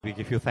We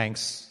give you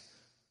thanks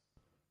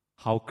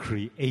how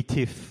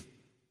creative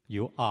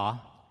you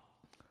are,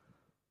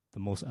 the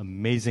most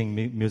amazing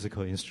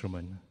musical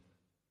instrument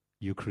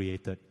you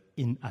created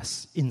in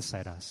us,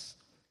 inside us.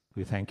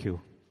 We thank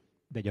you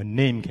that your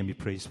name can be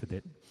praised with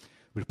it.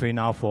 We pray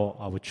now for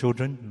our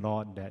children,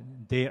 Lord,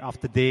 that day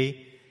after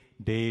day,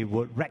 they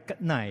would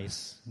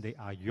recognize they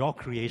are your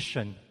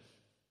creation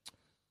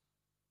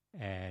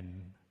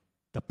and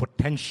the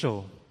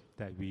potential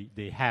that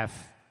they have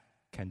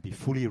can be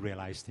fully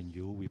realized in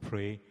you. We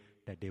pray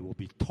that they will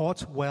be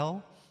taught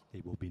well,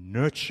 they will be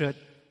nurtured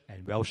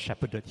and well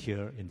shepherded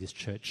here in this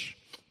church.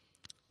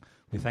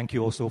 We thank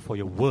you also for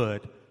your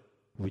word,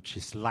 which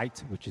is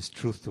light, which is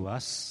truth to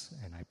us,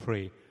 and I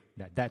pray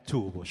that that too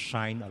will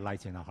shine a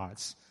light in our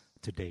hearts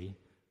today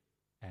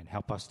and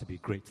help us to be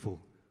grateful.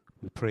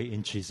 We pray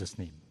in Jesus'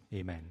 name.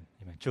 Amen.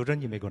 Amen.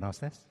 Children, you may go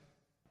downstairs.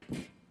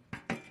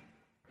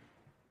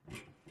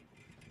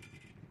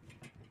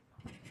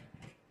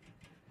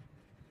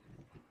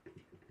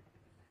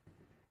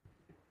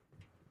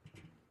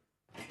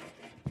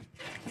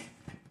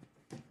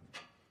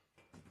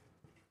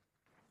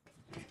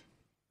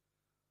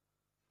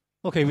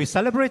 Okay, we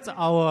celebrate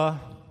our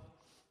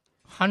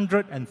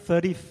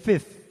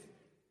 135th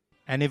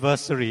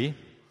anniversary,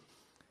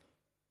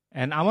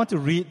 and I want to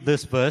read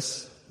this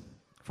verse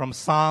from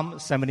Psalm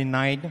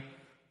 79,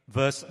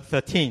 verse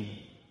 13.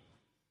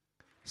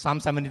 Psalm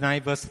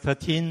 79, verse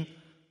 13,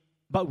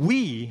 "But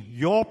we,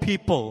 your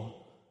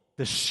people,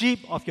 the sheep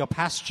of your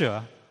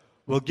pasture,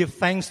 will give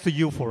thanks to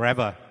you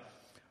forever.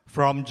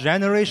 From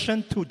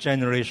generation to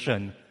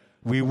generation,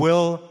 we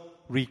will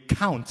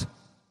recount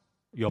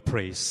your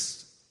praise."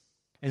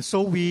 And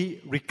so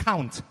we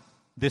recount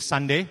this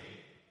Sunday.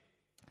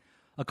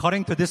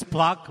 According to this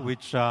plaque,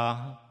 which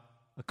a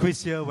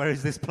quiz here, where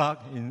is this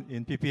plaque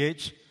in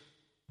PPH?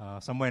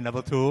 Somewhere in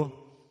level 2.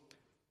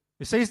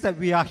 It says that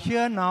we are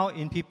here now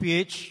in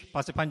PPH,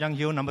 Pasir Panjang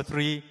Hill, number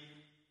 3,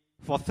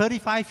 for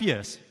 35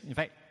 years. In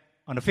fact,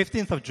 on the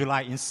 15th of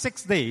July, in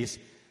 6 days,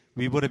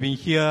 we would have been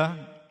here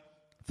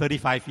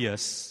 35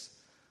 years.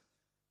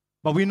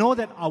 But we know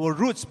that our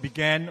roots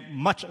began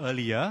much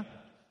earlier.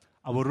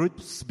 Our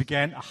roots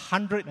began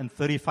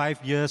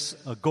 135 years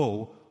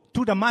ago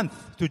to the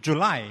month, to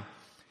July.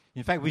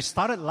 In fact, we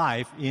started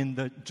life in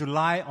the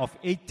July of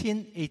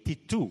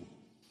 1882,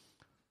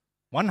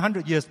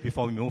 100 years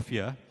before we moved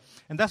here.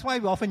 And that's why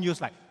we often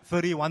use like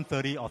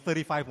 3130 or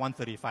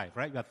 35-135,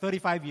 right? We are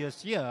 35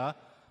 years here,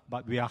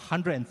 but we are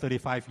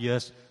 135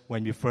 years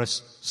when we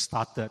first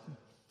started.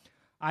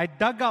 I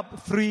dug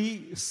up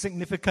 3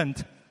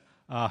 significant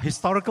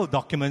historical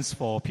documents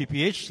for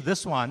PPH.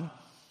 This one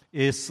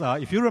is,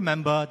 if you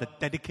remember, the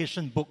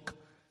dedication book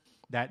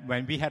that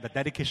when we had a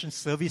dedication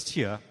service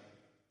here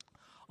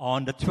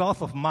on the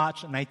 12th of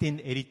March,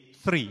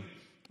 1983,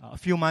 a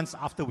few months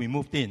after we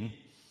moved in.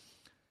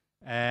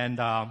 And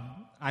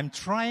I'm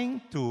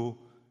trying to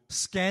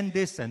scan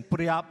this and put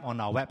it up on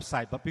our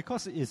website, but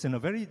because it's in a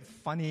very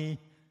funny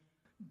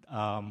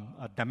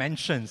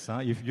dimensions,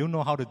 if you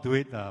know how to do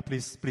it,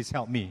 please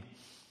help me.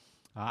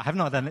 I have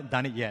not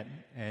done it yet,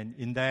 and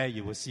in there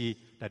you will see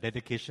the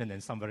dedication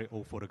and some very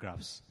old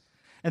photographs.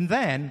 And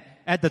then,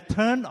 at the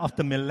turn of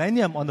the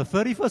millennium, on the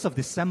 31st of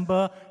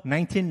December,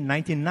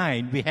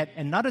 1999, we had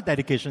another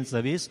dedication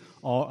service,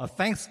 or a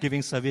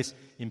Thanksgiving service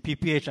in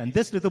PPH, and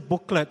this little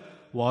booklet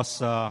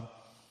was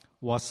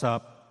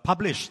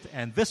published,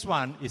 and this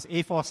one is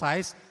A4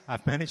 size.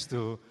 I've managed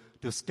to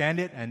scan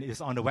it, and it's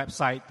on the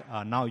website.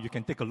 Now you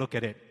can take a look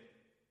at it.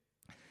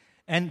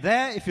 And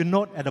there, if you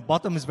note at the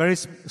bottom, it's very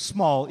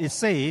small. It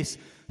says,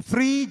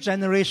 3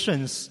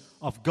 generations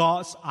of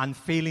God's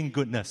unfailing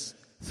goodness.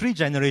 3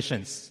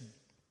 generations.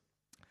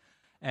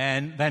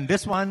 And then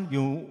this one,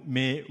 you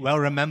may well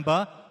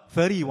remember,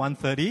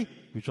 3130,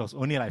 which was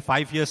only like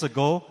 5 years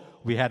ago.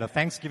 We had a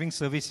Thanksgiving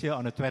service here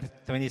on the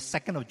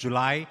 22nd of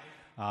July,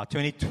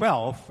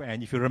 2012.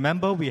 And if you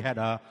remember, we had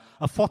a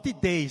 40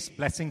 days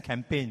blessing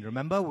campaign.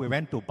 Remember, we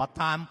went to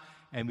Batam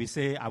and we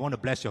say, "I want to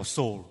bless your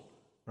soul."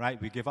 Right?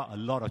 We gave out a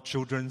lot of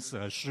children's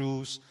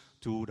shoes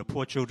to the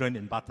poor children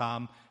in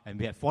Batam. And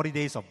we had 40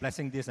 days of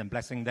blessing this and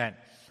blessing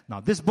that. Now,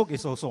 this book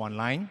is also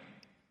online.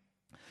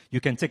 You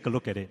can take a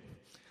look at it.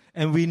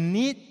 And we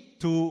need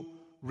to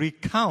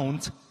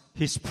recount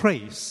his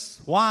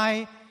praise.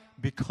 Why?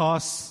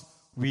 Because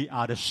we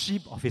are the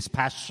sheep of his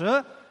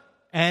pasture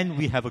and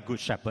we have a good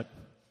shepherd.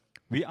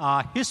 We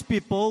are his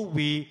people.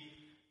 We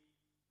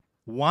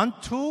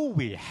want to,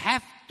 we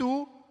have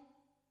to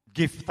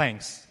give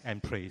thanks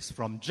and praise.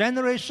 From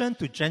generation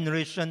to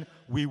generation,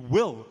 we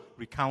will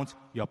recount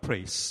your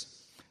praise.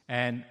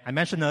 And I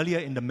mentioned earlier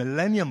in the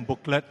Millennium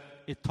booklet,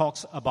 it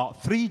talks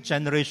about 3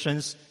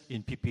 generations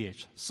in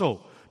PPH.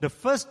 So, the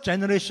first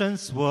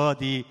generations were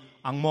the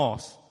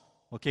Angmors.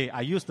 Okay,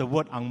 I use the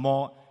word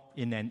Angmor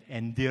in an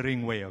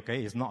endearing way,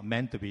 okay? It's not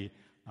meant to be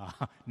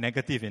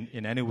negative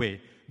in any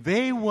way.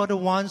 They were the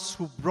ones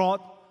who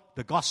brought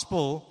the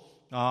gospel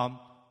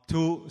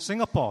to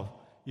Singapore.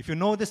 If you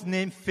know this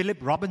name, Philip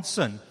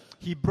Robinson,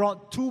 he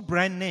brought 2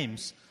 brand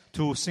names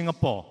to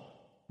Singapore.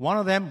 One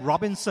of them,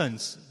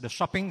 Robinson's, the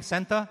shopping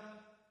center,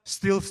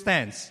 still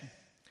stands,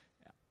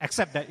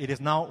 except that it is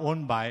now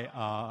owned by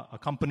a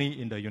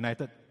company in the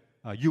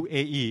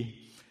UAE.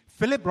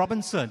 Philip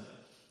Robinson,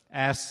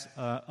 as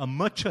a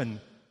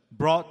merchant,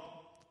 brought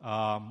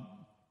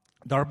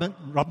the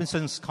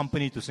Robinson's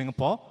company to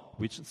Singapore,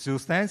 which still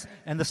stands.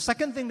 And the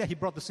second thing that he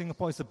brought to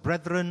Singapore is the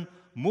Brethren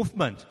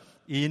movement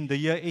in the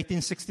year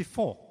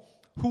 1864.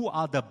 Who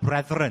are the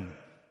Brethren?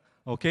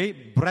 Okay,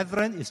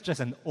 Brethren is just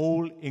an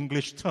old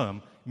English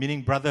term,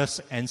 meaning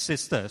brothers and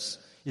sisters.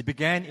 It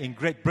began in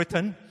Great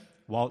Britain.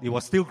 Well, it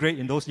was still great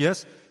in those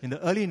years. In the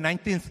early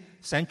 19th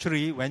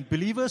century, when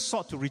believers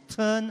sought to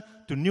return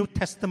to New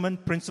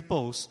Testament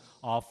principles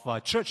of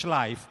church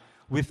life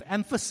with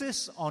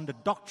emphasis on the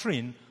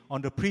doctrine,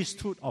 on the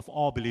priesthood of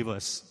all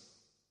believers.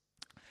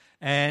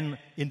 And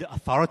in the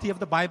authority of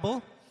the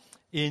Bible,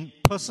 in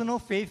personal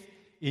faith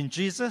in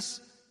Jesus,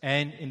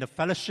 and in the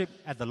fellowship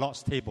at the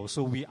Lord's table.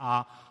 So we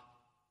are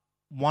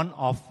one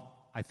of,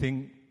 I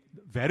think,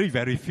 very,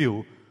 very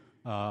few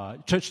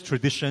church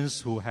traditions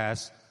who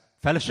has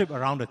fellowship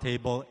around the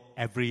table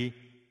every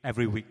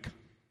week.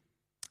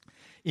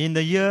 In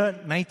the year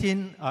July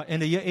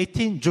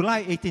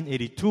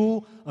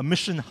 1882, a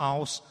mission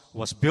house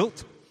was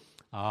built.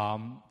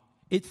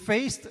 It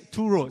faced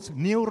two roads,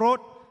 New Road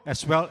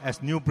as well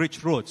as New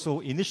Bridge Road.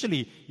 So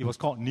initially, it was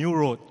called New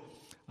Road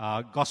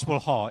Gospel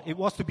Hall. It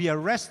was to be a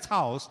rest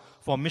house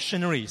for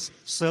missionaries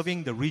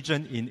serving the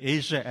region in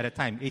Asia at the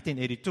time,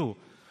 1882.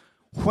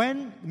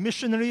 When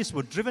missionaries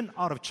were driven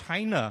out of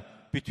China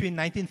between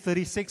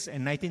 1936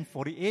 and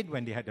 1948,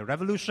 when they had the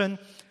revolution,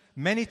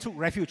 many took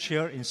refuge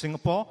here in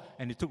Singapore,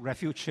 and they took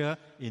refuge here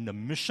in the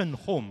mission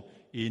home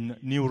in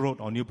New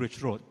Road or New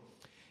Bridge Road.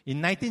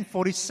 In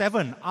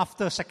 1947,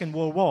 after Second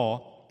World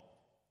War,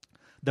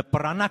 the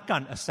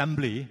Peranakan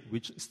Assembly,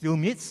 which still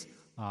meets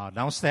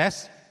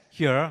downstairs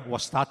here,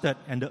 was started,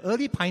 and the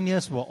early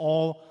pioneers were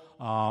all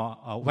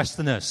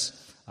Westerners.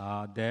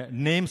 Their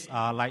names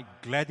are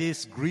like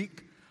Gladys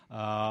Greig,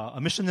 a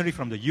missionary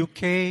from the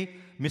UK,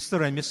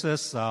 Mr. and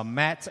Mrs.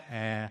 Matt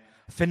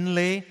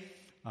Finlay,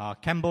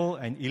 Campbell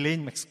and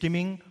Elaine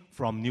McSkimming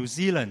from New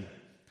Zealand.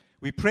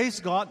 We praise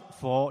God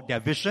for their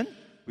vision.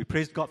 We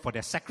praise God for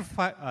their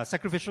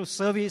sacrificial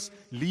service,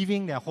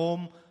 leaving their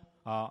home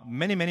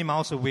many, many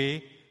miles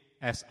away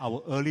as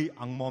our early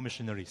Ang Mo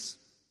missionaries.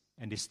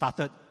 And they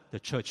started the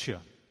church here.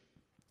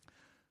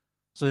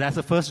 So that's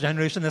the first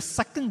generation. The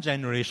second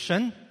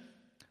generation,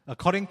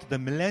 according to the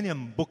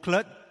Millennium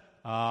Booklet,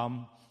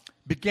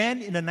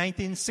 began in the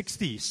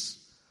 1960s.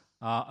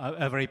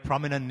 A very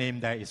prominent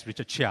name there is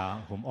Richard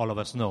Chia, whom all of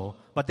us know.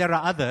 But there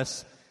are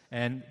others,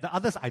 and the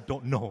others I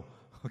don't know,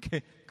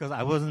 okay, because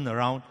I wasn't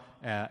around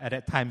at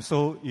that time.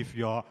 So if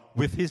you're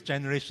with his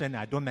generation,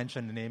 I don't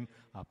mention the name,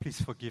 please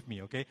forgive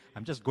me, okay?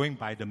 I'm just going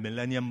by the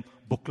Millennium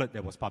Booklet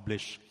that was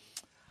published.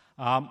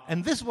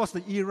 And this was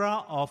the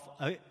era of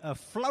a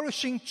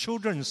flourishing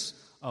children's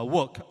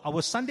work.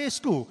 Our Sunday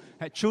school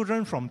had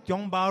children from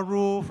Tiong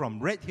Bahru, from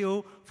Red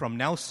Hill, from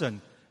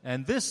Nelson.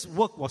 And this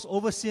work was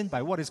overseen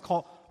by what is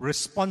called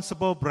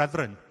Responsible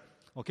Brethren.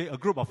 Okay, a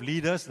group of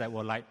leaders that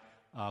were like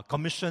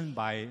commissioned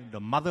by the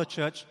mother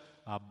church,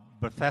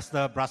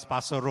 Bethesda Bras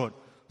Basah Road.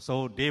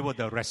 So they were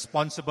the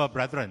responsible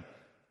brethren.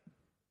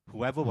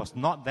 Whoever was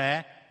not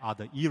there are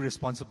the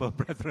irresponsible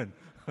brethren.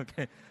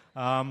 Okay,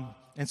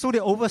 and so they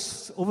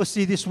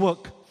oversee this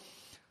work.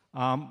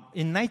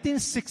 In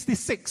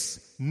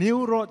 1966,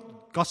 New Road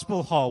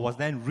Gospel Hall was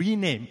then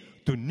renamed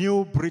to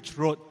New Bridge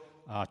Road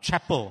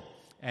Chapel,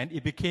 and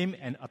it became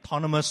an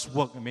autonomous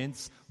work,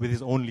 with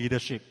its own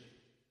leadership.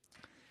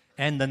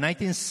 And the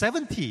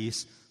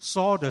 1970s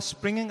saw the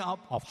springing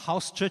up of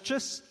house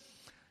churches,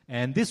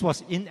 and this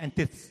was in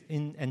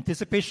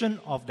anticipation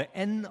of the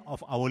end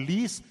of our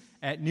lease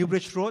at New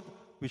Bridge Road,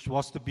 which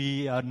was to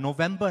be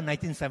November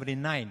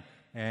 1979.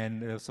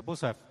 And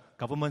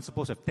government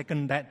supposed to have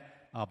taken that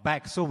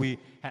back. So we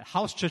had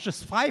house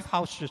churches. 5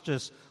 house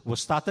churches were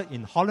started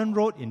in Holland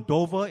Road, in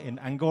Dover, in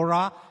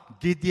Angora,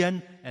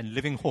 Gideon, and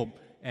Living Hope.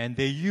 And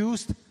they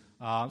used,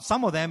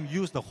 some of them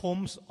used the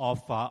homes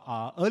of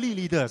early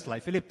leaders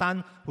like Philip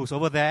Tan, who's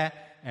over there,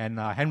 and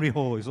Henry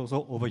Ho is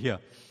also over here.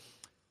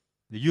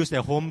 They used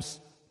their homes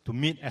to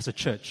meet as a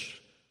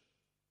church.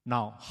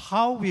 Now,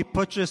 how we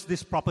purchased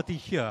this property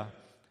here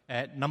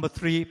at number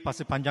 3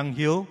 Pasir Panjang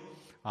Hill,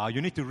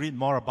 you need to read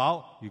more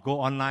about. You go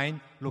online,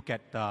 look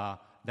at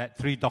that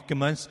 3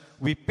 documents.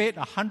 We paid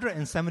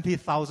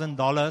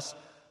 $170,000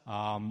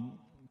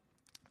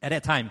 at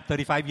that time,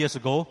 35 years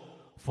ago,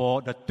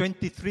 for the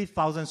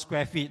 23,000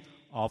 square feet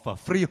of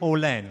freehold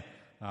land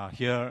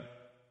here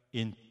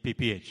in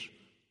PPH.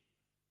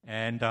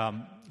 And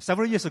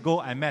several years ago,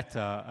 I met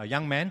a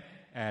young man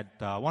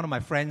at one of my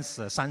friend's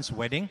son's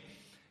wedding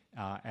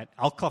at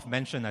Alcove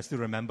Mansion. I still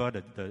remember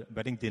the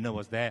wedding dinner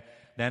was there.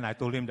 Then I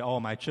told him that,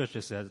 my church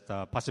is at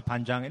Pasir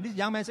Panjang. And this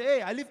young man said,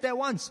 hey, I lived there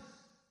once.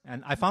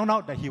 And I found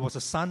out that he was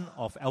a son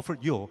of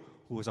Alfred Yeo,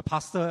 who was a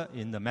pastor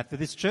in the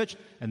Methodist Church.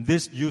 And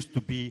this used to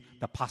be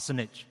the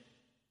parsonage.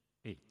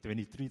 Hey,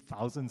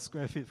 23,000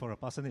 square feet for a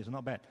parsonage,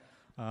 not bad.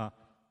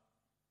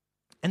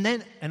 And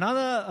then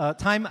another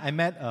time I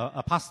met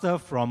a pastor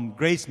from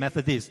Grace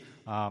Methodist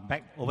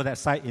back over that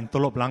side in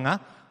Telok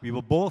Blangah. We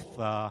were both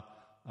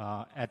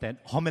at an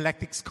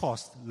homiletics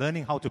course,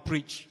 learning how to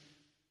preach.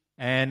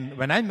 And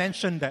when I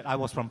mentioned that I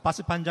was from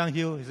Pasir Panjang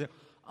Hill, he said,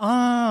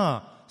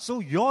 so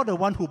you're the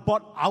one who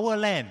bought our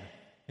land.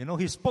 You know,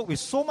 he spoke with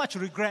so much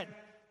regret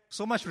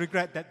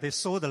that they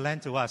sold the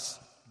land to us.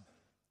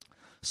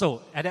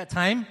 So at that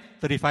time,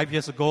 35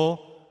 years ago,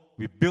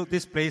 we built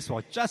this place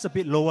for just a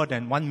bit lower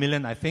than 1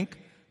 million, I think.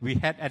 We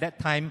had at that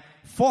time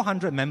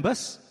 400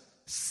 members,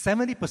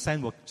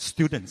 70% were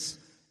students.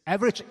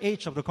 Average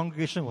age of the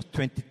congregation was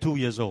 22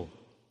 years old.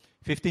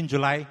 15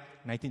 July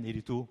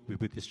 1982, we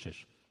built this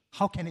church.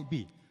 How can it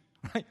be?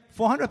 Right?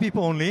 400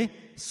 people only,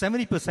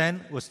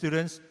 70% were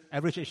students,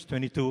 average age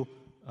 22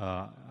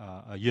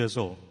 years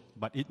old.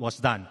 But it was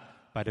done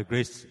by the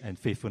grace and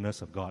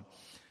faithfulness of God.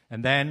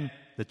 And then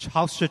the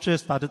house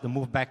churches started to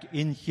move back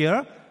in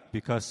here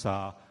because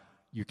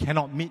you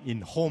cannot meet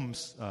in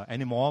homes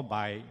anymore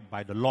by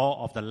the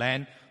law of the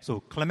land. So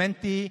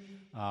Clementi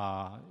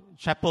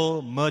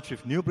Chapel merged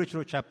with New Bridge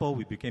Road Chapel.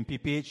 We became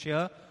PPH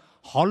here.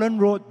 Holland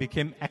Road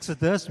became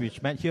Exodus,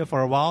 which met here for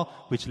a while,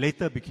 which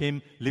later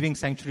became Living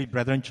Sanctuary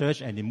Brethren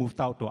Church, and they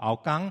moved out to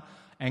Hougang.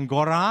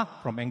 Angora,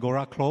 from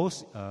Angora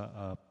Close,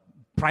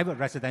 private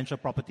residential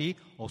property,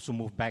 also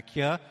moved back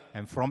here.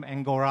 And from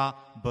Angora,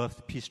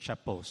 birthed Peace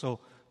Chapel.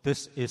 So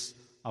this is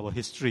our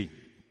history.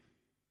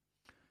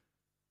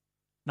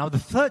 Now, the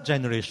third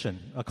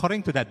generation,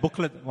 according to that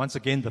booklet, once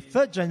again, the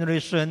third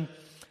generation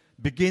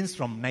begins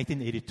from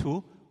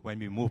 1982 when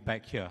we moved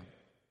back here.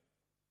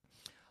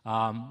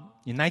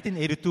 In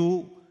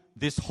 1982,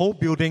 this whole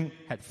building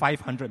had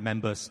 500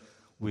 members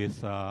with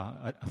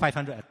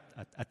 500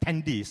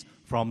 attendees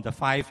from the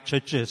 5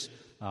 churches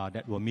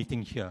that were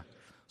meeting here.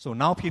 So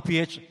now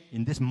PPH,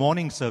 in this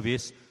morning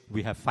service,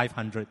 we have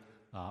 500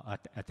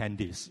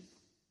 attendees.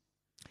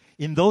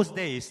 In those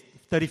days,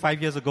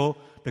 35 years ago,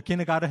 the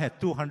kindergarten had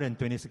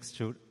 226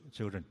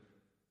 children.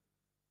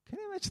 Can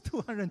you imagine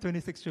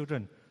 226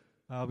 children?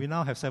 We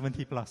now have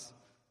 70 plus.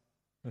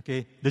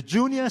 Okay, the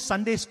junior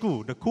Sunday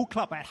school, the Cool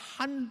Club, had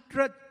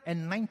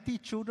 190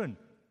 children.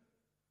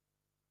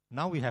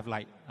 Now we have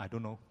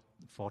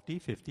 40,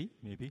 50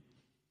 maybe.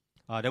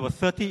 There were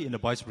 30 in the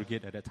Boys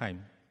Brigade at that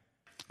time.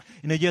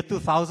 In the year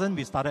 2000,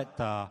 we started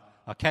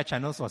care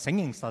channels, or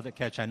singing started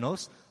care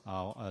channels.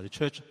 The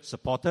church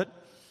supported.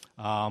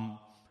 And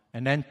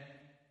then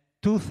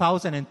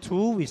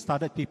 2002, we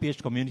started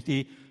PPH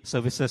Community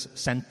Services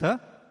Center.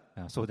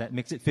 So that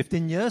makes it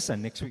 15 years,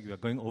 and next week we are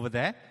going over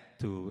there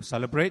to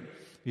celebrate.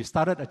 We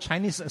started a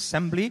Chinese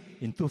assembly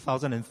in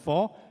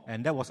 2004,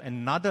 and that was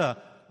another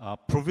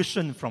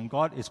provision from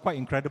God. It's quite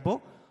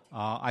incredible.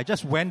 I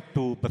just went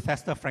to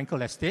Bethesda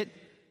Frankel Estate,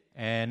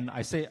 and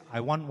I said,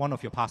 I want one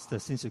of your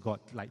pastors, since you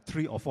got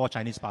 3 or 4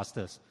 Chinese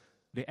pastors.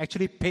 They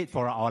actually paid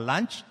for our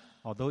lunch,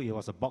 although it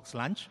was a box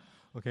lunch,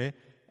 okay,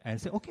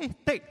 and said, okay,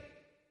 take.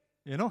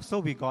 You know, so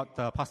we got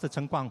Pastor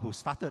Chen Guang, who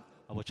started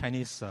our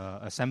Chinese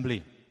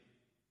assembly.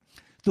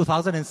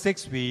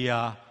 2006, we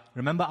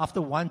remember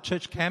after one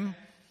church camp,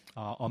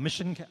 or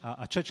mission,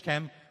 a church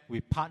camp,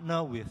 we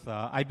partner with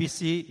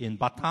IBC in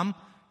Batam,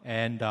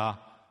 and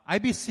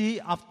IBC,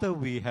 after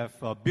we have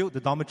built the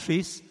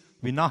dormitories,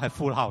 we now have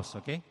full house,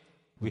 okay?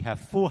 We have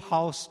full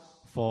house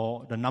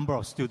for the number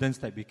of students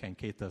that we can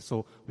cater.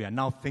 So we are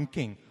now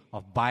thinking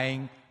of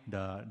buying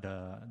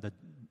the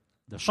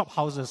shop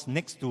houses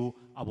next to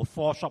our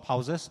 4 shop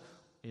houses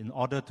in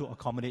order to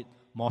accommodate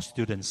more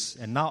students.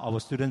 And now our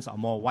students are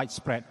more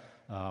widespread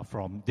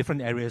from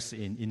different areas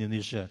in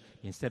Indonesia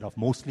instead of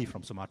mostly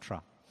from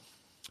Sumatra.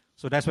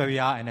 So that's where we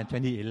are. And in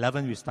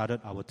 2011, we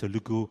started our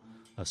Telugu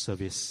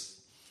service.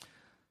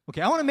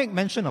 Okay, I want to make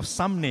mention of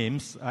some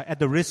names at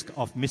the risk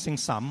of missing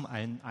some.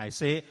 And I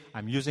say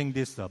I'm using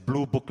this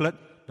blue booklet,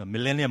 the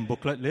Millennium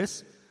Booklet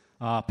list.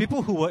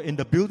 People who were in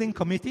the building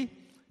committee: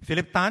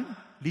 Philip Tan,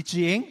 Lee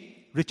Chi-eng,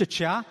 Richard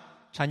Chia,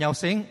 Chan Yao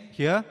Seng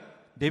here,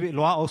 David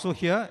Loa also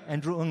here,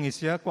 Andrew Ng is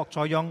here, Kwok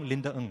Choi Yong,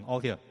 Linda Ng, all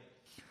here.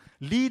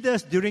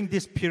 Leaders during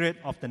this period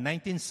of the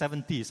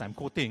 1970s, I'm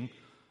quoting,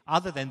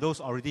 other than those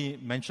already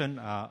mentioned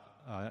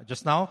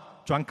just now,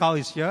 Chuan Kao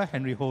is here,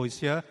 Henry Ho is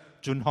here,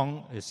 Jun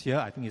Hong is here,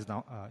 I think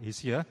he's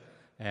here,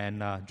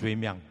 and Jui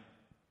Myang.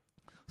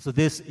 So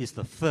this is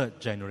the third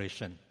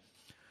generation.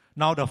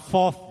 Now the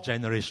fourth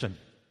generation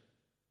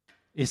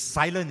is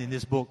silent in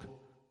this book,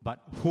 but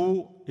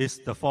who is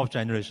the fourth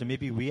generation?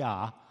 Maybe we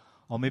are,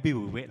 or maybe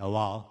we wait a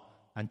while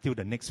until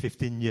the next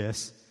 15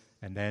 years,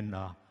 and then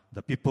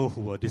the people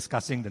who were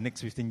discussing the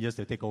next 15 years,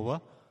 they take over.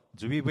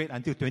 Do we wait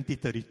until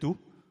 2032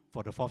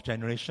 for the fourth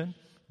generation?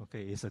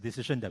 Okay, it's a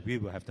decision that we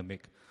will have to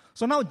make.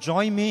 So now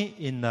join me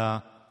in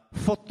a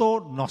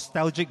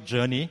photo-nostalgic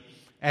journey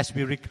as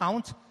we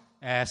recount,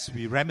 as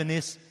we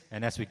reminisce,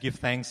 and as we give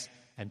thanks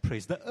and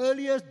praise. The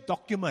earliest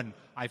document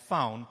I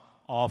found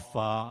of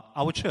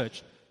our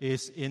church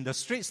is in the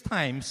Straits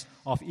Times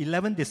of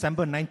 11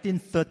 December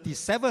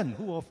 1937.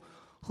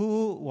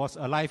 Who was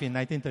alive in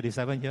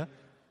 1937 here?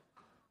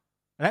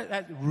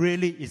 That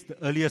really is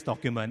the earliest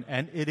document,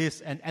 and it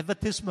is an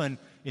advertisement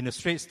in the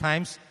Straits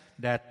Times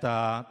that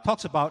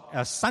talks about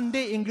a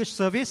Sunday English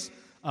service,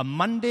 a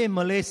Monday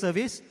Malay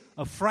service,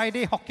 a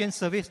Friday Hokkien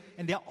service,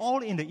 and they are all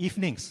in the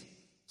evenings.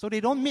 So they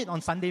don't meet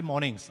on Sunday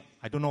mornings.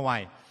 I don't know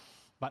why.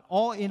 But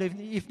all in the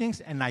evenings,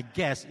 and I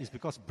guess it's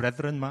because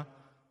brethren are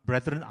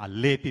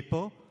lay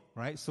people,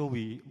 right? So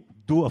we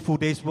do a full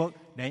day's work,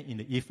 then in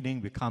the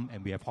evening we come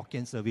and we have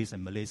Hokkien service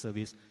and Malay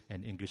service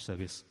and English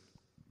service.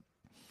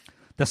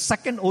 The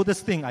second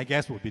oldest thing, I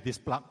guess, would be this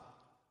plug,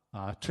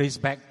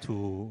 traced back to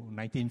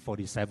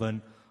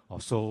 1947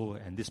 or so,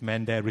 and this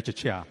man there, Richard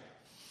Chia.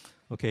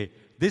 Okay,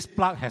 this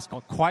plug has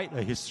got quite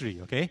a history,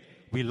 okay?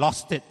 We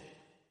lost it.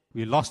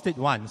 We lost it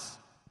once,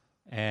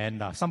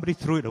 and somebody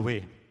threw it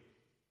away.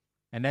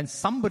 And then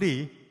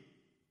somebody,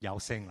 Yao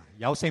Seng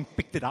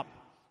picked it up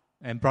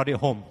and brought it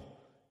home.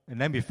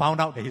 And then we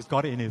found out that he's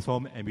got it in his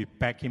home, and we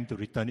begged him to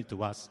return it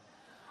to us.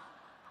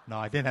 No,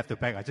 I didn't have to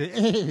beg. I said,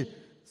 hey!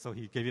 So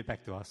he gave it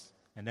back to us.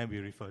 And then we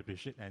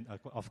refurbished it. And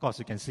of course,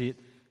 you can see it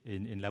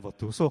in level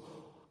 2. So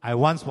I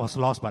once was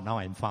lost, but now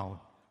I'm found.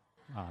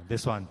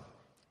 This one.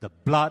 The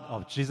blood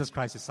of Jesus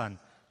Christ, His Son,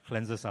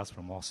 cleanses us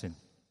from all sin.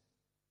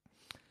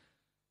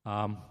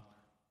 Okay,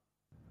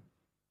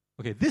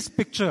 this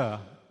picture,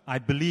 I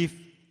believe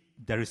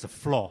there is a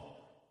flaw.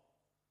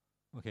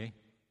 Okay?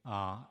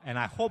 And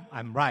I hope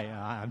I'm right.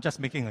 I'm just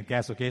making a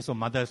guess, okay? So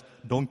mothers,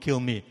 don't kill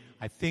me.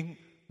 I think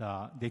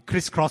they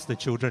crisscross the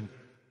children.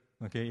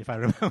 Okay, if I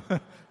remember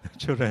the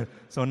children.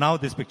 So now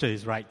this picture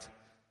is right.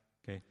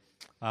 Okay.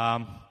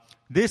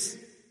 This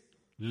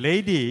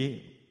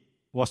lady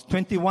was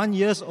 21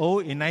 years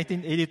old in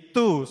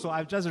 1982. So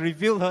I've just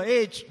revealed her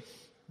age.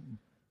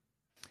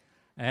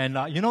 And,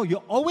 you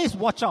always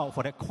watch out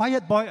for that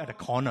quiet boy at the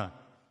corner.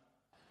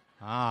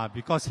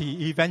 Because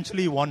he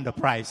eventually won the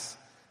prize.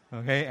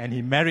 Okay, and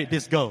he married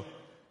this girl.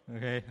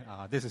 Okay,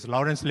 this is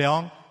Lawrence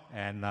Leong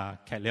and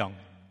Kat Leong.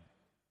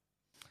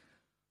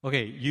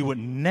 Okay, you would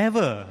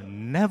never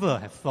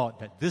have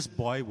thought that this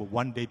boy would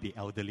one day be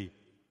elderly.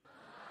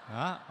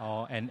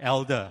 Or an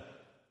elder.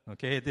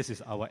 Okay, this is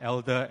our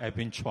elder,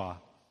 Edwin Chua.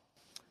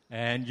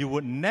 And you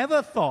would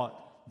never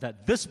thought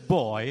that this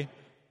boy,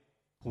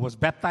 who was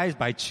baptized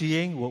by Chi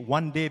Ying, would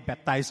one day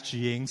baptize Chi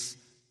Ying's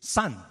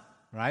son.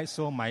 Right?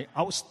 So my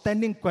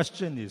outstanding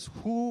question is,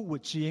 who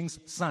would Chi Ying's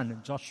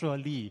son, Joshua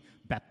Lee,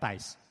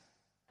 baptize?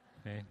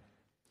 Okay.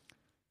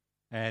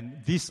 And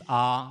these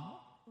are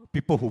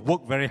people who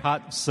work very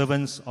hard,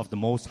 servants of the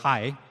Most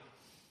High.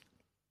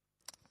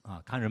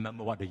 Can't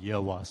remember what the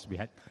year was.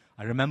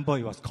 I remember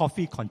it was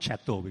Coffee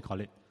Concerto, we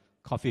call it.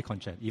 Coffee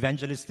Concerto.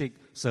 Evangelistic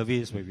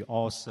service where we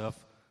all serve,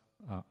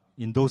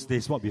 in those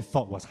days, what we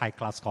thought was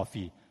high-class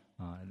coffee.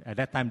 At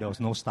that time, there was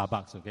no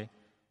Starbucks, okay?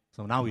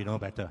 So now we know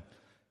better.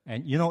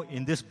 And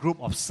in this group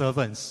of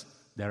servants,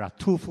 there are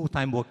 2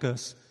 full-time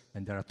workers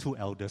and there are 2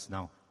 elders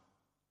now.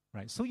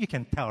 Right? So you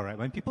can tell, right?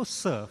 When people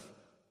serve,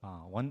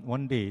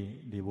 one day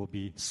they will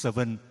be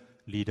servant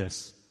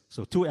leaders.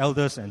 So 2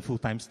 elders and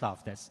full-time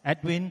staff. That's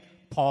Edwin,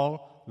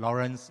 Paul,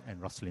 Lawrence,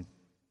 and Roslyn.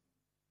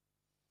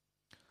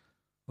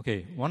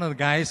 Okay, one of the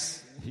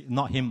guys,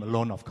 not him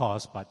alone, of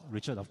course, but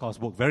Richard, of course,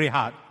 worked very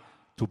hard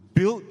to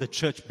build the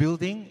church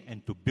building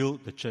and to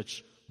build the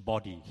church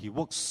body. He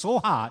worked so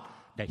hard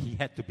that he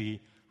had to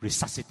be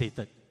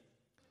resuscitated.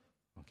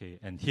 Okay,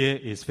 and here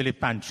is Philip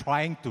Tan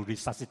trying to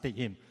resuscitate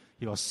him.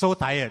 He was so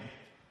tired.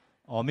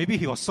 Or maybe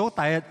he was so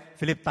tired,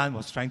 Philip Tan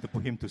was trying to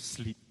put him to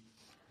sleep.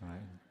 Right.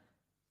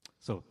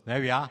 So there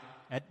we are.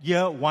 At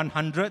year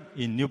 100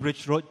 in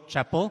Newbridge Road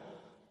Chapel,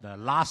 the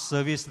last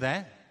service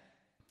there,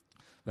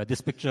 where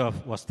this picture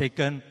was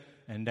taken.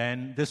 And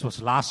then this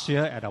was last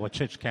year at our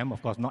church camp.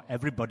 Of course, not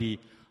everybody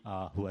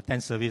who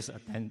attends service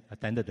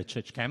attended the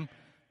church camp.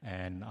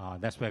 And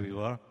that's where we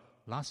were.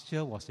 Last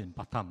year was in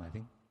Batam, I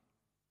think.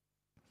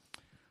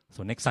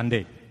 So next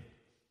Sunday.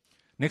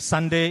 Next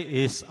Sunday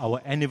is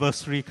our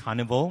anniversary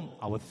carnival.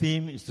 Our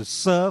theme is to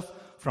serve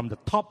from the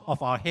top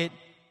of our head,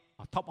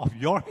 or top of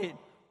your head,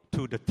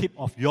 to the tip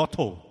of your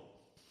toe.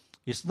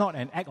 It's not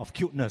an act of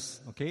cuteness,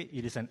 okay?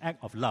 It is an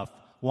act of love.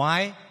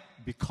 Why?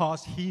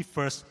 Because He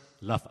first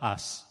loved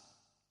us.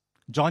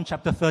 John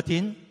chapter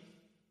 13,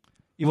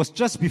 it was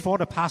just before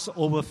the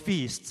Passover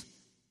feast.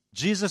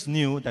 Jesus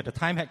knew that the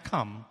time had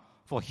come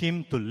for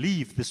Him to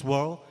leave this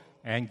world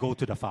and go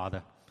to the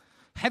Father.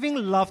 Having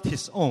loved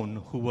His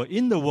own who were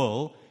in the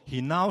world, He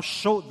now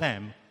showed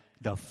them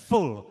the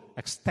full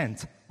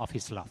extent of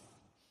His love.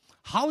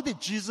 How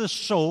did Jesus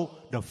show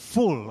the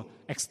full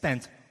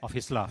extent of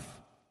His love?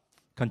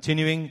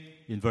 Continuing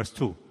in verse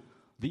 2.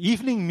 The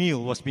evening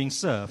meal was being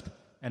served,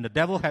 and the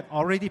devil had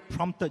already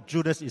prompted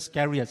Judas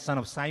Iscariot, son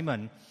of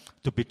Simon,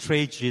 to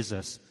betray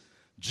Jesus.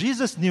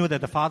 Jesus knew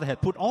that the Father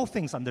had put all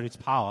things under His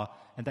power,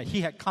 and that He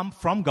had come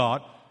from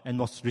God and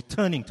was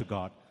returning to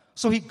God.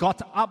 So He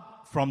got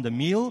up from the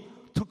meal,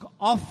 took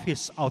off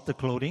His outer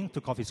clothing,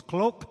 took off His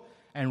cloak,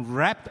 and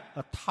wrapped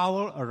a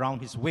towel around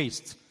His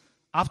waist.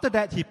 After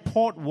that, He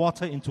poured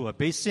water into a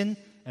basin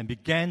and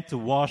began to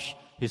wash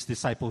His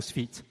disciples'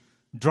 feet,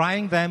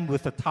 drying them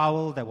with the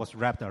towel that was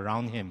wrapped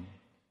around Him.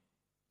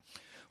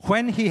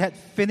 When he had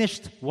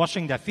finished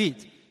washing their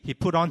feet, he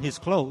put on his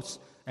clothes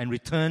and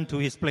returned to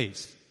his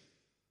place.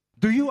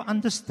 Do you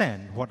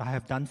understand what I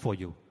have done for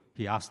you?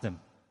 He asked them.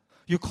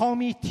 You call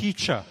me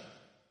teacher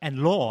and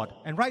Lord,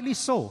 and rightly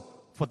so,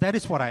 for that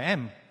is what I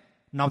am.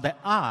 Now that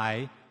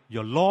I,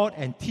 your Lord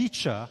and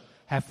teacher,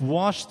 have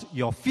washed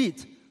your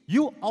feet,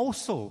 you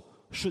also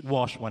should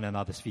wash one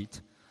another's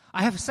feet.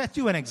 I have set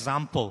you an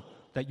example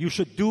that you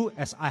should do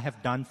as I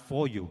have done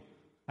for you.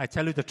 I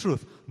tell you the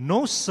truth,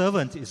 no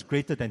servant is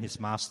greater than his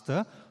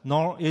master,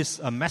 nor is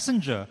a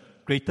messenger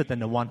greater than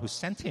the one who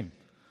sent him.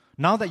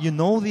 Now that you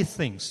know these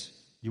things,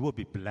 you will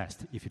be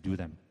blessed if you do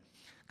them.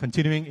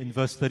 Continuing in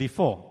verse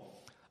 34,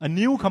 a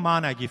new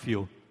command I give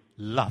you,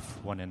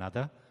 love one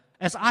another.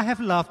 As I have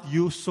loved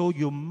you, so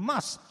you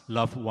must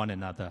love one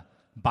another.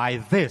 By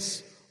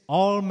this,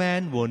 all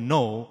men will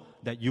know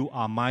that you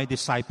are my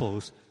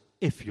disciples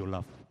if you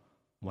love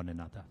one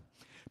another.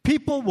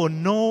 People will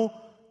know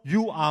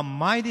you are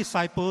my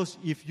disciples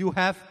if you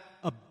have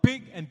a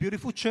big and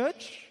beautiful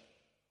church,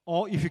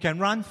 or if you can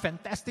run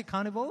fantastic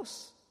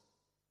carnivals.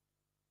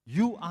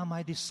 You are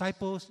my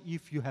disciples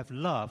if you have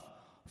love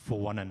for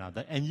one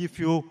another. And if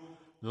you,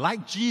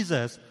 like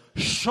Jesus,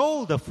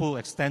 show the full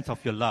extent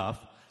of your love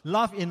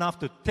enough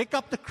to take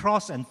up the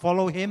cross and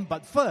follow him,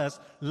 but first,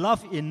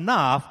 love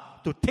enough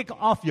to take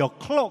off your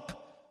cloak,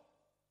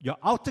 your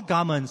outer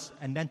garments,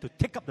 and then to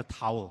take up the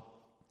towel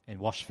and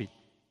wash feet.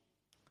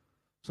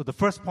 So the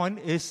first point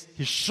is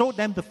he showed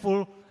them the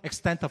full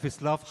extent of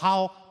his love.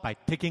 How? By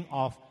taking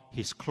off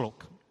his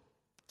cloak.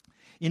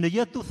 In the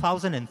year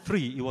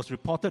 2003, it was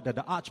reported that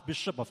the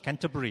Archbishop of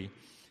Canterbury,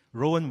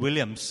 Rowan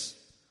Williams,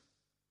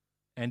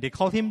 and they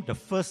called him the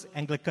first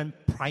Anglican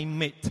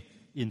primate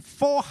in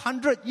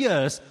 400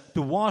 years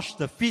to wash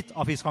the feet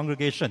of his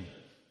congregation.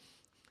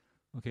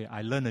 Okay,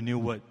 I learned a new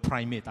word,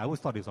 primate. I always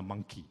thought it was a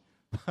monkey.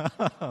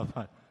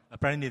 But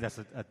apparently there's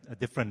a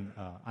different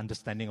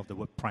understanding of the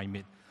word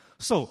primate.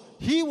 So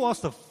he was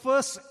the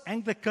first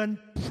Anglican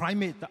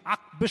primate, the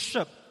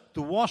Archbishop,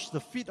 to wash the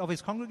feet of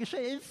his congregation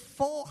in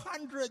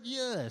 400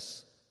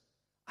 years.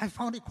 I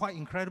found it quite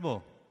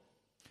incredible.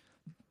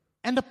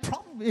 And the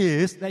problem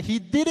is that he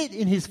did it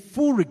in his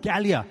full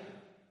regalia,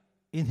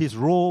 in his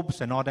robes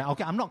and all that.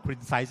 Okay, I'm not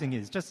criticizing it.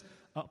 It's just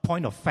a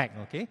point of fact,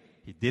 okay?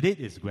 He did it.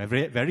 It's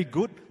very, very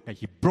good. And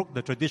he broke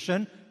the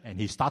tradition and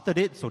he started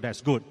it, so that's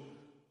good.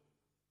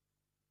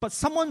 But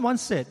someone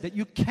once said that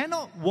you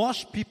cannot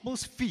wash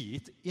people's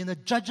feet in a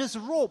judge's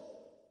robe.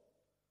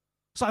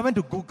 So I went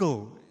to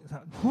Google.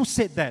 Who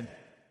said that?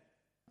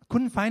 I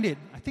couldn't find it.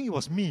 I think it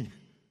was me.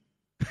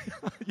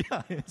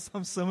 Yeah,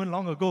 some sermon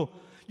long ago.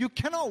 You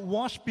cannot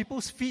wash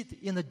people's feet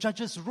in a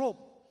judge's robe.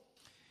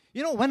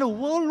 You know, when the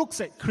world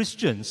looks at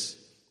Christians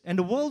and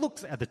the world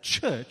looks at the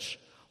church,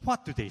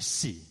 what do they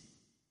see?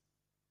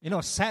 You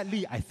know,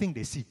 sadly, I think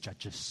they see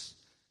judges.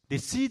 They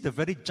see the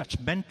very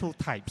judgmental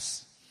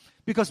types.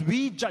 Because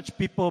we judge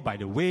people by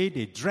the way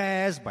they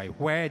dress, by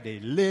where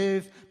they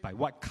live, by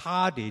what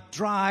car they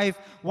drive,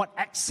 what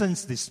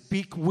accents they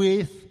speak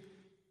with.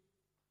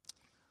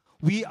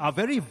 We are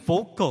very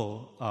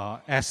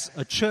vocal as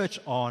a church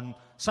on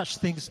such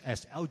things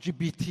as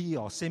LGBT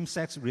or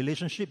same-sex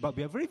relationship, but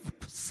we are very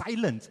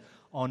silent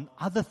on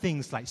other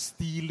things like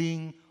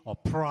stealing or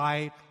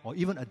pride or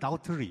even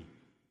adultery.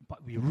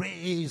 But we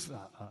raise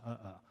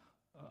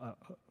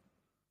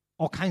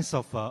all kinds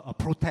of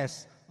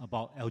protests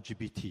about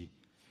LGBT.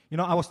 You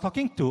know, I was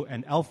talking to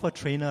an Alpha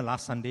trainer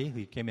last Sunday.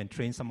 He came and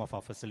trained some of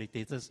our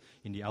facilitators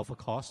in the Alpha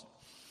course.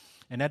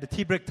 And at the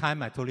tea break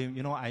time, I told him,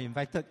 you know, I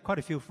invited quite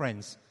a few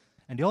friends,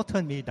 and they all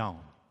turned me down.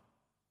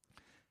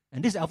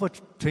 And this Alpha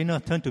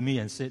trainer turned to me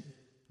and said,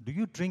 do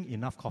you drink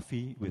enough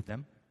coffee with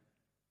them?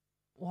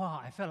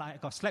 Wow, I felt like I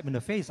got slapped in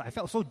the face. I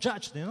felt so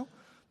judged, you know.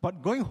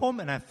 But going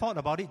home and I thought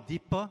about it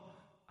deeper,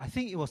 I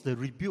think it was the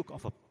rebuke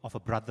of a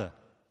brother.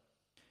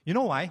 You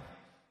know why?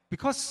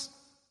 Because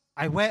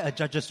I wear a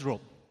judge's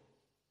robe.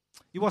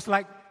 It was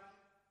like,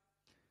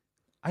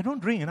 I don't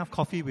drink enough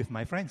coffee with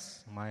my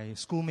friends, my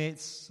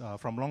schoolmates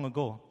from long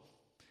ago.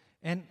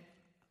 And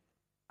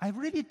I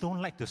really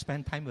don't like to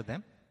spend time with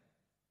them.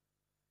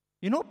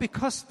 You know,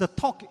 because the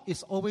talk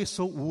is always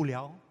so wu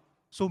liao,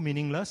 so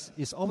meaningless.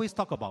 It's always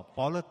talk about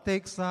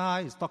politics,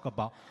 it's talk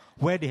about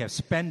where they have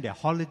spent their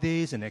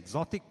holidays in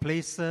exotic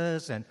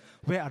places and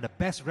where are the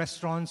best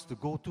restaurants to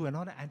go to and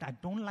all that. And I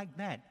don't like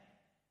that.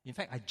 In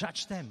fact, I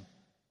judge them.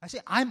 I say,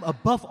 I'm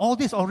above all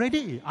this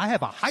already. I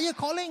have a higher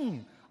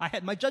calling. I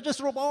had my judge's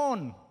robe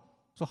on.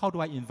 So how do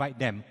I invite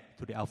them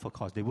to the Alpha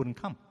course? They wouldn't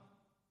come.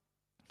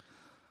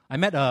 I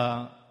met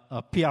a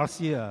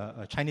PRC,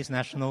 a Chinese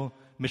national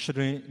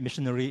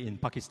missionary in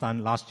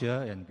Pakistan last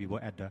year, and we were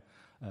at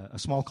a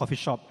small coffee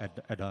shop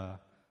at the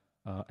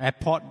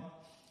airport.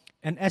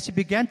 And as he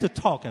began to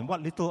talk, and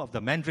what little of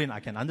the Mandarin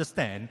I can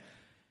understand,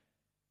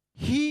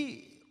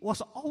 he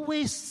was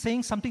always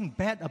saying something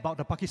bad about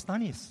the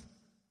Pakistanis.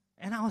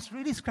 And I was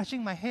really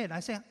scratching my head.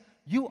 I said,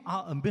 you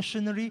are a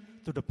missionary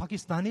to the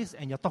Pakistanis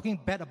and you're talking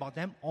bad about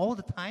them all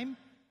the time?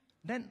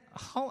 Then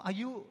how are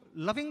you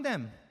loving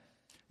them?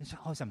 He said,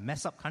 oh, it's a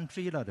mess up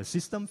country, the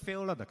system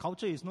failed, the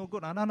culture is no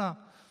good.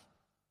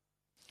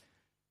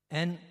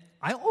 And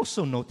I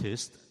also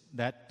noticed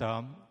that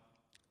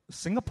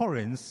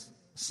Singaporeans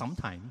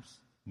sometimes,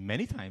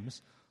 many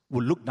times,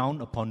 would look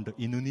down upon the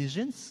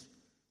Indonesians,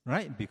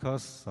 right?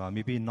 Because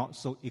maybe not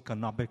so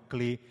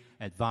economically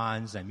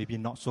advanced and maybe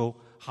not so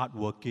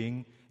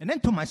hardworking. And then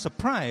to my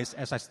surprise,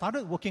 as I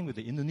started working with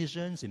the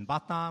Indonesians in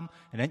Batam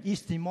and then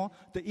East Timor,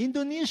 the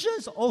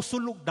Indonesians also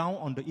look down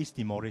on the East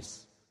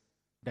Timorese,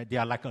 that they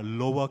are like a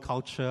lower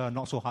culture,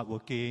 not so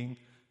hardworking,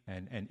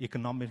 and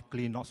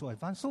economically not so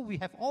advanced. So we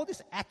have all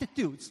these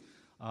attitudes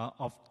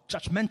of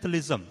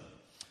judgmentalism.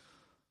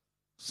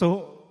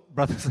 So,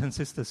 brothers and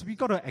sisters, we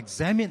got to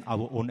examine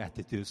our own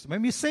attitudes.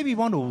 When we say we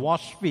want to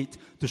wash feet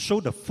to show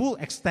the full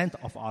extent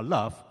of our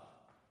love,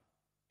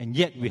 and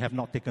yet we have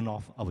not taken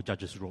off our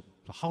judge's robe.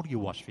 So how do you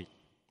wash feet?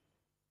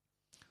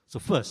 So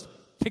first,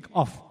 take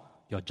off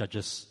your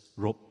judge's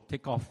robe.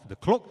 Take off the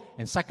cloak.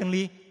 And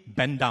secondly,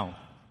 bend down.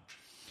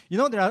 You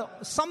know, there are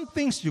some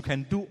things you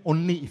can do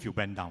only if you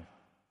bend down.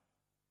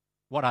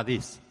 What are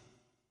these?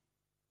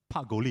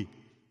 Pak Goli.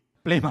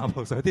 Play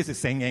marbles. So this is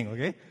Seng Eng,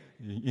 okay?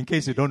 In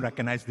case you don't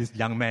recognize this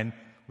young man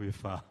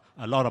with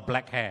a lot of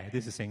black hair,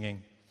 this is Seng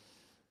Eng.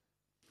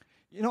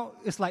 You know,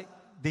 it's like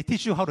they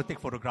teach you how to take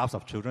photographs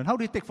of children. How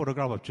do you take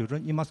photographs of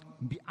children? You must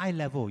be eye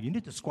level. You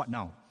need to squat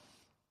down.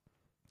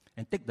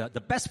 And take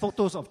the best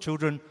photos of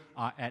children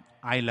are at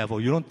eye level.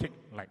 You don't take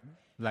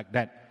like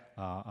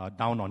that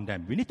down on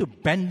them. We need to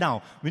bend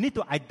down. We need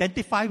to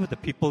identify with the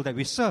people that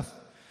we serve.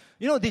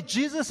 You know, did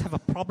Jesus have a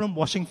problem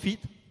washing feet?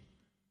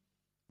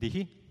 Did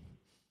he?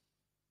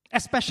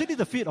 Especially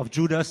the feet of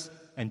Judas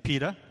and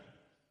Peter.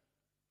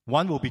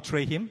 One will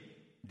betray him.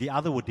 The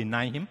other will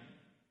deny him.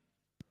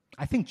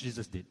 I think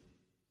Jesus did.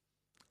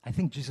 I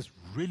think Jesus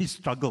really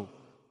struggled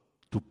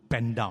to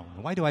bend down.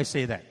 Why do I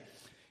say that?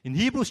 In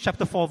Hebrews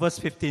chapter 4, verse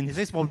 15, he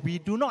says, "For we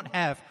do not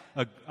have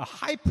a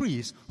high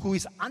priest who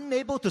is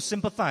unable to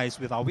sympathize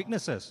with our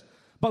weaknesses,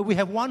 but we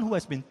have one who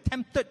has been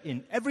tempted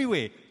in every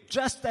way,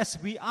 just as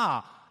we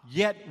are,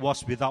 yet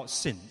was without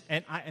sin."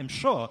 And I am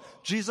sure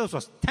Jesus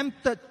was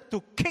tempted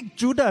to kick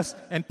Judas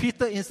and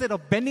Peter instead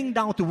of bending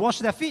down to wash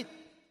their feet.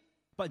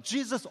 But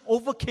Jesus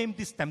overcame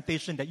this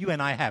temptation that you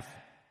and I have.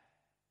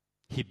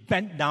 He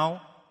bent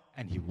down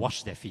and he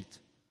washed their feet.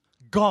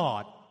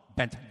 God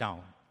bent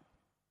down.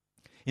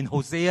 In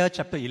Hosea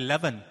chapter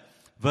 11,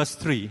 verse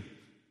 3,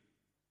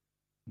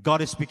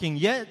 God is speaking,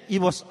 "Yet it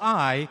was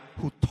I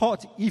who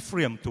taught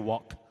Ephraim to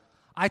walk.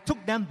 I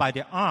took them by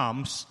their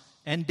arms,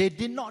 and they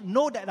did not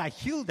know that I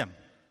healed them.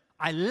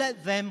 I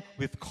led them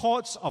with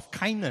cords of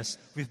kindness,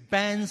 with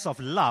bands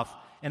of love,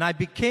 and I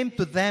became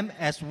to them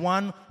as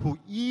one who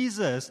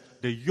eases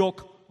the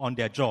yoke on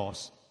their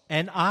jaws.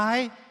 And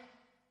I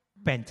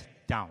bent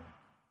down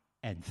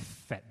and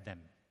fed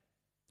them."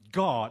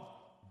 God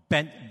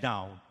bent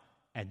down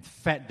and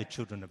fed the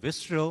children of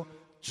Israel.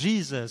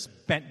 Jesus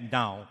bent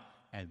down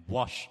and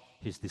washed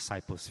his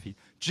disciples' feet.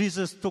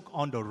 Jesus took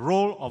on the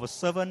role of a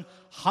servant,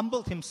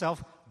 humbled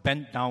himself,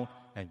 bent down,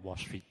 and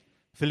washed feet.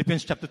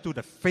 Philippians chapter 2,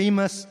 the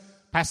famous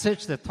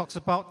passage that talks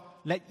about,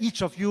 "Let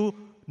each of you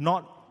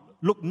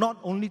look not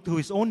only to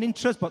his own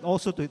interests, but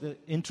also to the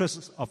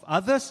interests of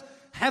others.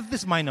 Have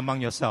this mind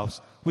among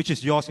yourselves, which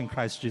is yours in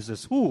Christ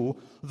Jesus,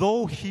 who,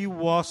 though he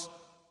was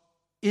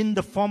in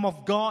the form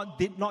of God,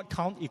 did not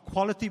count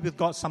equality with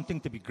God something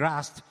to be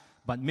grasped,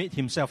 but made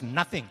himself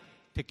nothing,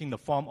 taking the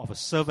form of a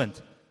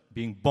servant,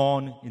 being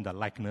born in the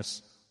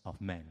likeness of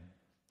man."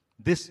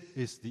 This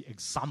is the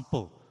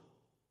example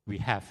we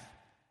have.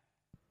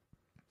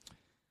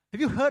 Have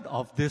you heard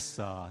of this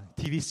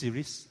TV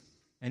series?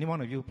 Any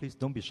one of you, please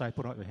don't be shy,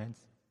 put out your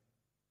hands.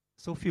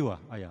 So few,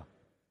 yeah.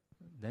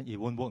 Then it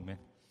won't work, man.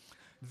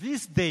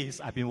 These days,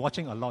 I've been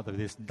watching a lot of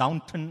this,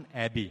 Downton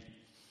Abbey.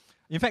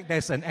 In fact,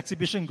 there's an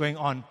exhibition going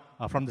on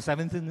from the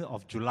 17th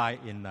of July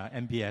in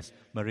MBS,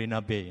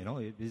 Marina Bay. You know,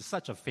 it is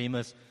such a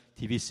famous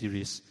TV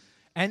series.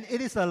 And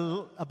it is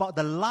about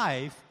the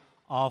life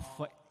of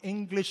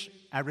English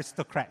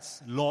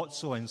aristocrats, Lord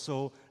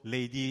so-and-so,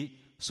 Lady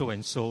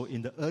so-and-so,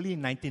 in the early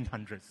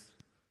 1900s.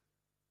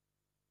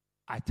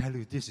 I tell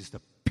you, this is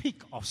the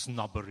peak of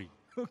snobbery,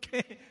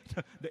 okay?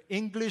 The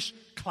English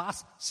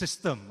class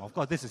system. Of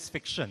course, this is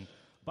fiction,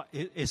 but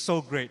it is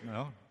so great, you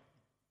know?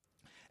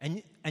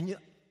 And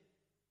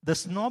the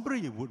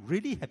snobbery would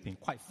really have been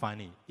quite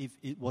funny if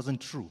it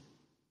wasn't true.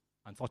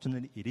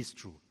 Unfortunately, it is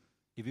true.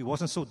 If it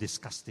wasn't so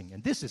disgusting.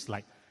 And this is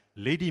like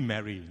Lady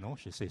Mary, you know,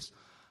 she says,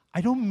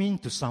 "I don't mean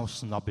to sound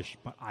snobbish,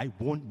 but I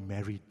won't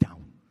marry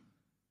down."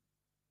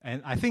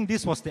 And I think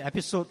this was the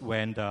episode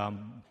when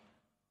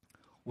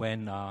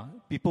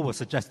people were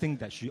suggesting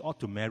that she ought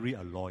to marry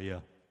a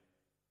lawyer.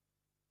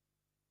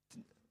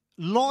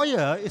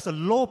 Lawyer is a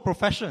low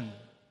profession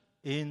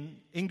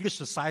in English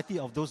society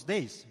of those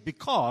days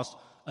because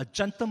a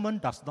gentleman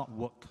does not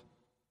work.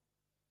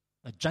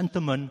 A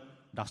gentleman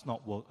does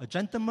not work. A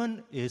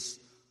gentleman is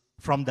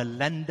from the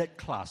landed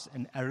class,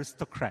 an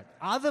aristocrat.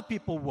 Other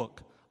people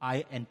work.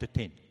 I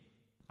entertain.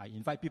 I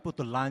invite people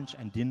to lunch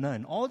and dinner,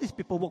 and all these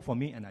people work for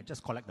me, and I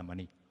just collect the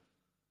money.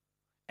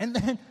 And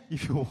then,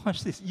 if you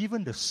watch this,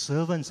 even the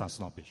servants are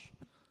snobbish.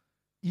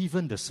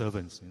 Even the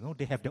servants,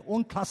 they have their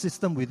own class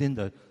system within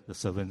the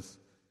servants.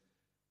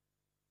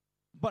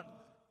 But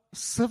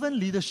servant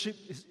leadership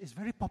is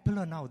very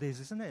popular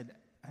nowadays, isn't it?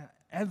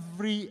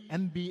 Every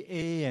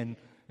MBA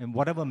and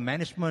whatever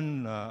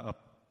management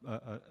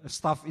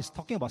stuff is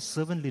talking about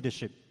servant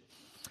leadership.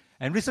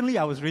 And recently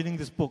I was reading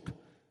this book.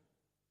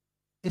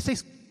 It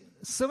says,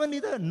 servant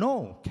leader,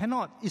 no,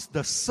 cannot. It's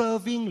the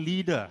serving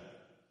leader.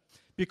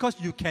 Because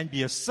you can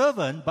be a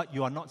servant, but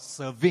you are not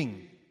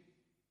serving.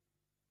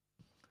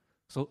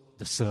 So,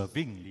 the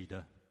serving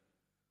leader.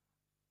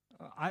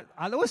 I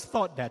always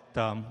thought that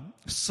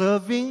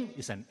serving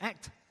is an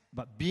act,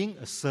 but being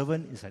a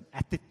servant is an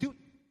attitude.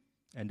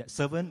 And that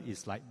servant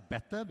is like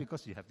better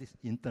because you have this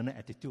internal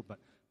attitude, but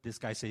this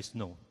guy says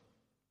no.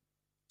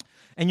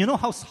 And you know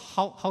how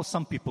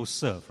some people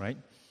serve, right?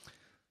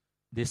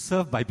 They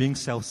serve by being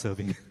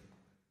self-serving.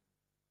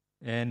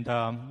 And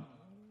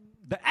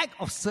the act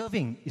of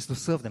serving is to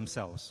serve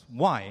themselves.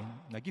 Why?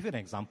 I'll give you an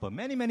example.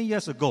 Many, many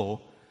years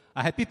ago,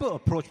 I had people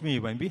approach me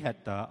when we had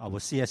our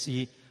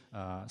CSE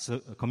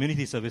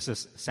Community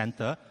Services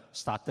Center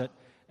started.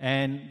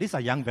 And these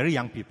are very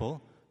young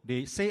people.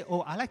 They say,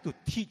 I like to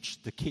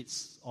teach the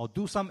kids or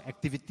do some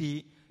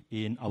activity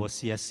in our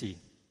CSC.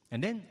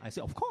 And then I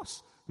say, of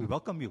course, we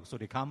welcome you. So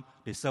they come,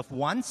 they serve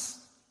once,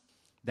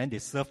 then they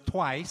serve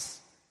twice,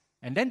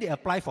 and then they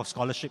apply for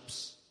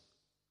scholarships,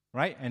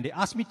 right? And they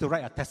ask me to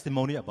write a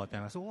testimony about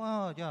them. I said,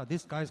 wow, yeah,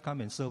 these guys come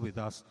and serve with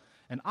us.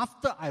 And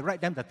after I write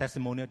them the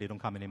testimonial, they don't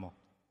come anymore.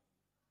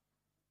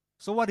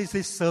 So what is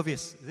this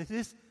service? This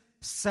is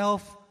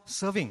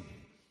self-serving.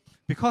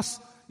 Because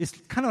it's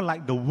kind of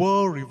like the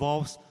world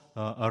revolves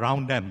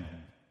around them.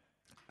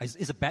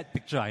 It's a bad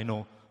picture, I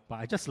know, but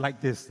I just like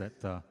this,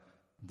 that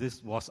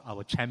this was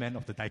our chairman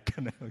of the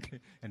Daikon, okay?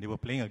 And they were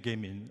playing a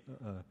game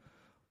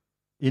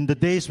in the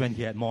days when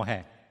he had more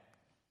hair.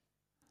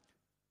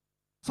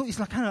 So it's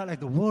kind of like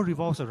the world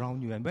revolves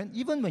around you, and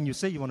even when you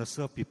say you want to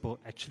serve people,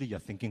 actually you're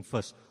thinking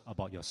first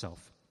about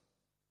yourself.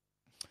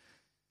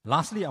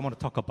 Lastly, I want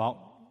to talk about,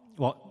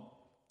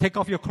 take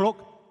off your cloak,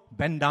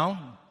 bend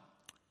down,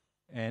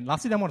 and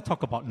lastly I want to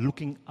talk about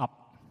looking up.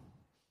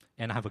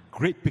 And I have a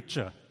great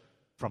picture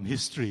from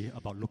history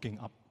about looking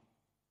up.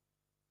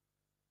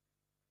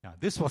 Yeah,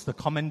 this was the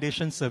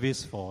commendation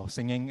service for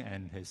Singing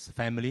and his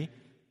family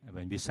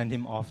when we sent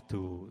him off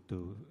to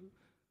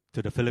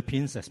the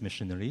Philippines as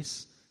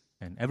missionaries.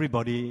 And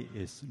everybody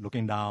is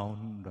looking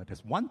down, but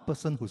there's one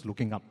person who's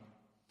looking up.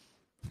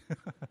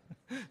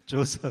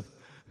 Joseph.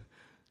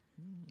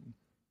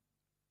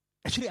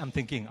 Actually, I'm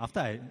thinking, after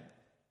I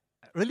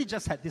really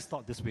just had this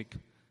thought this week,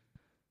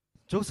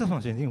 Joseph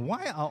was thinking,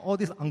 why are all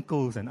these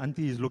uncles and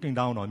aunties looking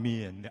down on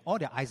me and all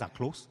their eyes are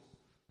closed?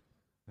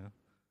 Yeah.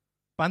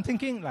 But I'm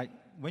thinking,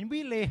 when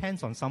we lay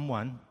hands on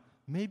someone,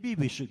 maybe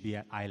we should be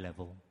at eye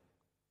level.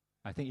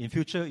 I think in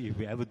future, if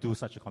we ever do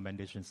such a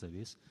commendation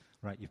service,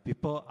 right, if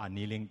people are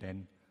kneeling,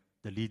 then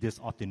the leaders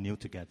ought to kneel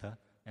together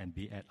and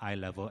be at eye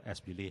level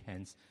as we lay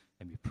hands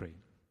and we pray.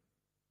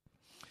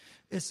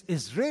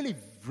 It's really,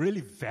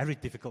 really very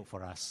difficult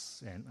for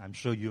us, and I'm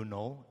sure you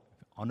know,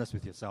 honest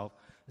with yourself,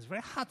 it's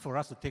very hard for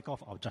us to take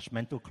off our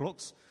judgmental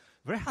cloaks,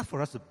 very hard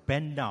for us to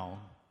bend down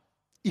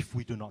if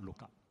we do not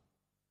look up.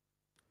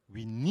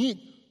 We need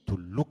to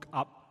look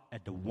up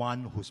at the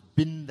one who's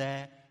been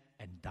there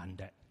and done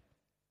that.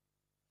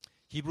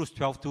 Hebrews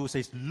 12:2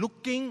 says,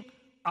 looking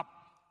up,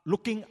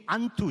 looking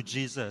unto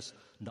Jesus,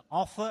 the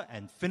author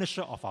and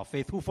finisher of our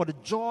faith, who for the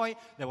joy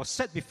that was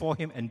set before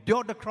him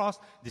endured the cross,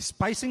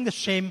 despising the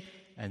shame,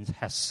 and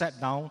has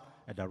sat down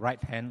at the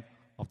right hand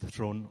of the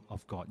throne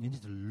of God. You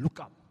need to look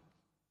up.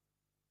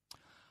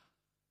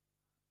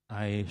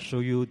 I show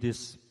you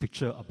this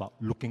picture about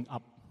looking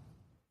up.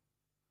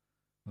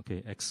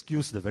 Okay,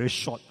 excuse the very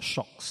short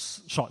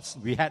shots.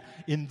 We had,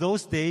 in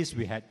those days,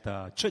 we had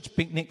church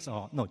picnics,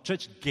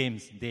 church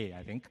games day,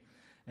 I think.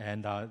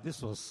 And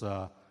this was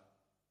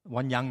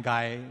one young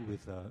guy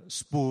with a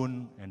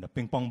spoon and a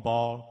ping pong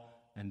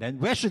ball. And then,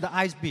 where should the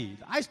eyes be?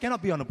 The eyes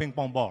cannot be on a ping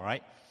pong ball,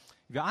 right?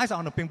 If your eyes are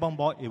on a ping pong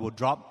ball, it will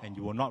drop and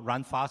you will not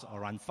run fast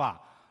or run far.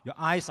 Your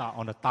eyes are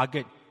on the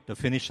target, the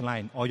finish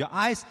line, or your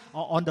eyes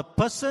are on the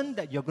person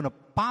that you're going to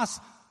pass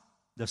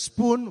the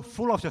spoon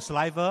full of your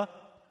saliva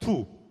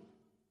to,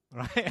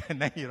 right? And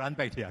then you run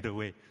back the other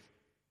way.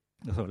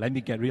 So let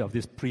me get rid of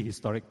this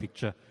prehistoric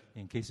picture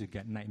in case you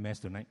get nightmares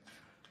tonight.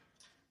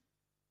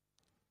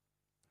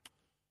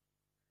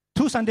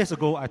 2 Sundays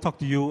ago, I talked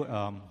to you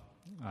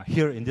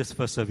here in this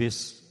first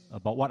service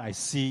about what I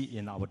see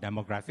in our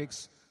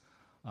demographics.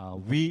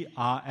 We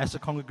are, as a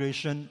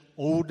congregation,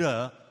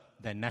 older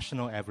than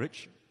national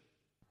average.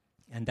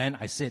 And then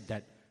I said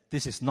that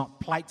this is not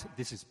plight,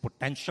 this is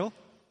potential,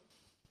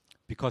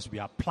 because we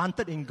are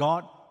planted in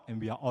God and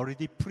we are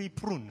already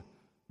pre-pruned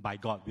by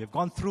God. We have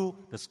gone through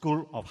the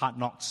school of hard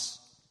knocks.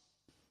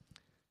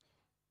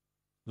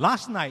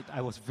 Last night,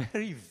 I was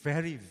very,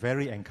 very,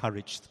 very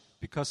encouraged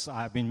because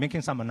I've been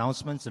making some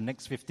announcements the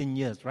next 15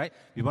 years, right?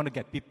 We want to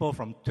get people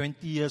from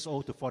 20 years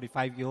old to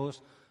 45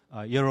 years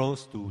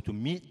old to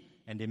meet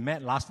and they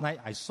met last night.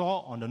 I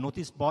saw on the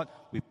notice board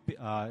with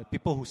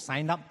people who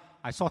signed up,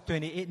 I saw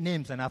 28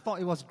 names, and I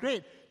thought it was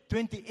great.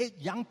 28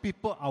 young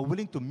people are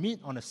willing to meet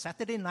on a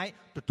Saturday night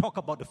to talk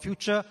about the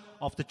future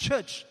of the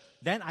church.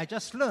 Then I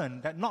just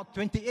learned that not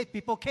 28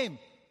 people came,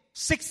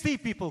 60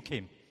 people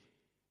came.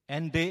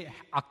 And they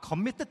are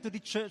committed to the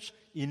church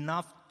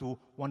enough to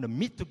want to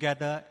meet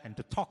together and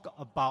to talk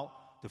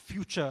about the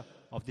future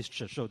of this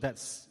church. So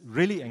that's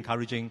really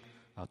encouraging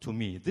to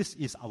me. This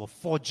is our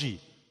 4G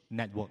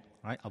network,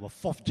 right? Our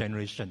fourth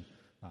generation.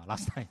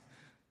 Last time,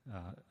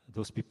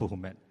 those people who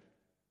met.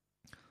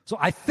 So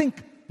I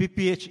think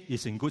PPH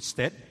is in good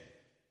stead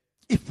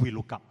if we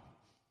look up.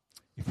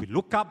 If we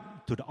look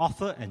up to the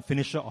author and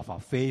finisher of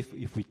our faith,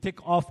 if we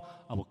take off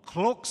our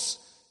cloaks,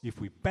 if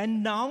we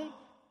bend down,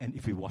 and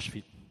if we wash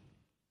feet,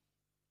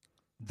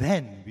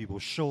 then we will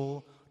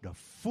show the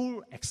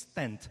full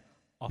extent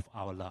of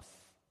our love.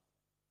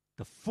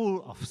 The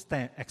full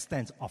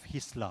extent of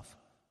His love.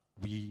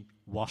 We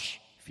wash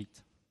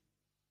feet.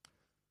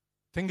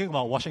 Thinking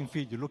about washing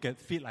feet, you look at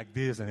feet like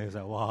this and it's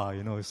like, wow,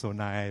 it's so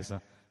nice,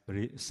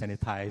 very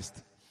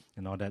sanitized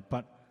and all that.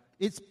 But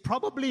it's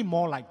probably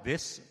more like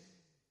this.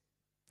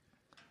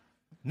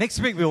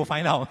 Next week we will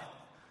find out.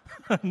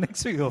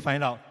 Next week we will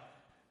find out.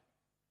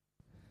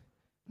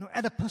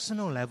 At a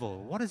personal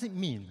level, what does it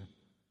mean?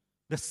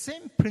 The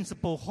same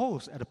principle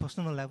holds at a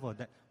personal level,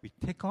 that we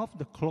take off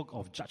the cloak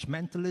of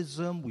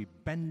judgmentalism, we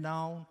bend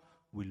down,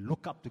 we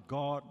look up to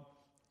God.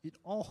 It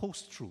all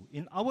holds true.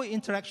 In our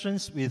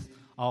interactions with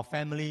our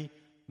family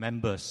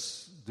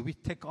members, do we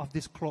take off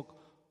this cloak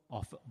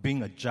of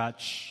being a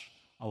judge?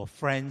 Our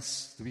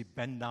friends, do we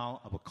bend down?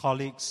 Our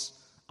colleagues,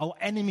 our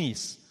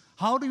enemies?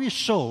 How do we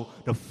show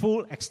the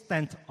full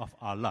extent of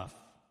our love?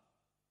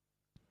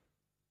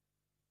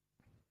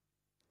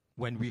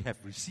 When we have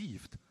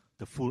received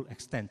the full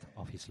extent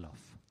of His love.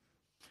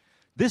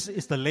 This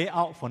is the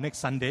layout for next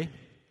Sunday.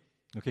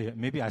 Okay,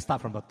 maybe I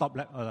start from the top.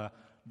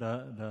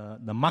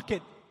 The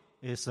market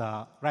is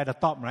right at the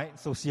top, right?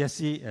 So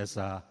CSC is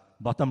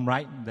bottom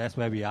right. That's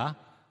where we are.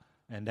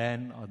 And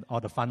then all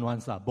the fun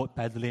ones are boat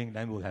paddling.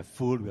 Then we'll have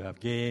food, we'll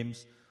have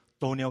games.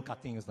 Toenail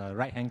cutting is the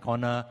right-hand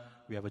corner.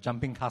 We have a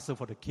jumping castle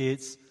for the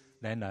kids.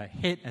 Then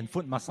head and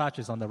foot massage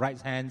is on the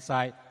right-hand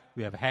side.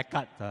 We have a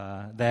haircut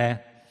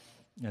there.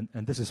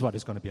 And this is what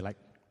it's going to be like.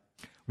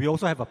 We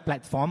also have a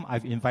platform.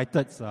 I've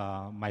invited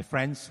my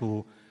friends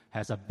who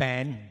has a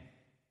band.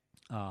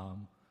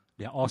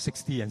 They're all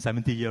 60 and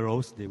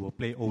 70-year-olds. They will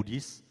play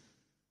oldies.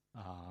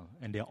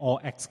 And they're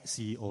all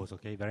ex-CEOs,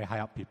 okay? Very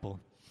high-up people.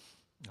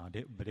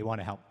 But they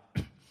want to help.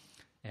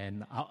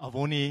 And I've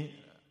only,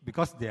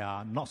 because they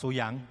are not so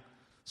young,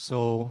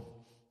 so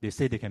they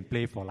say they can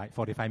play for like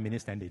 45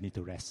 minutes, then they need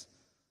to rest.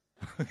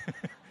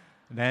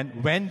 Then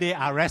when they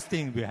are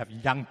resting, we have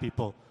young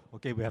people.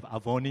 Okay, we have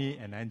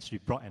Avoni, and then she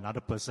brought another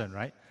person,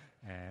 right,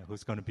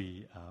 who's going to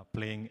be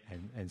playing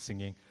and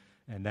singing.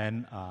 And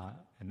then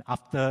and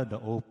after the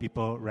old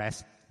people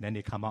rest, then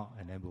they come out,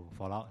 and then we'll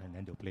fall out, and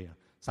then they'll play.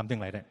 Something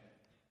like that.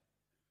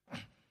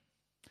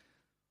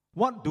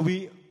 What do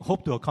we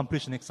hope to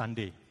accomplish next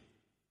Sunday?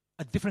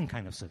 A different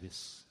kind of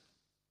service.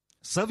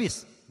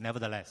 Service,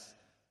 nevertheless.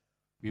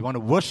 We want to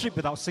worship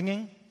without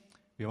singing.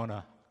 We want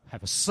to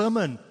have a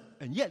sermon,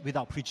 and yet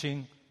without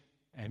preaching.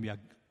 And we are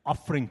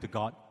offering to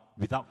God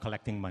without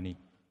collecting money.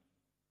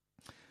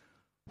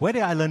 Where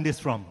did I learn this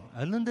from?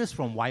 I learned this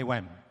from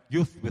YWAM,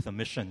 Youth with a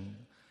Mission.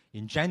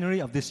 In January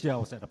of this year, I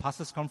was at a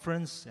pastor's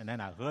conference, and then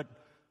I heard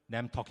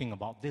them talking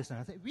about this, and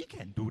I said, we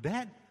can do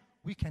that.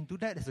 We can do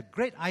that. It's a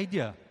great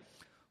idea.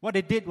 What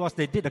they did was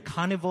they did a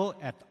carnival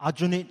at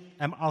Aljunied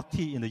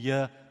MRT in the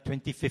year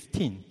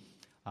 2015.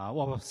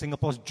 What was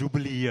Singapore's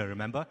Jubilee year,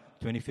 remember?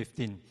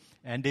 2015.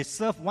 And they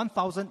served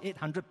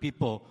 1,800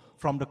 people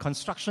from the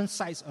construction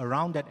sites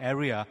around that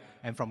area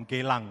and from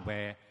Geylang,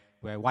 where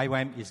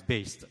YWAM is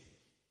based.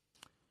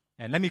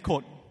 And let me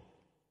quote,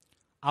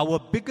 our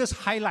biggest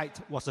highlight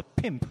was a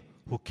pimp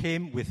who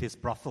came with his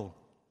brothel.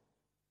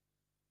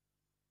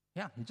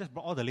 Yeah, he just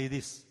brought all the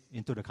ladies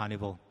into the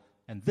carnival.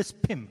 And this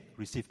pimp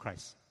received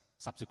Christ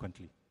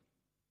subsequently.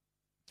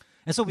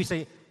 And so we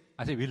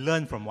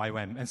learn from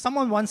YWAM. And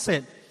someone once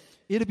said,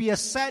 it'll be a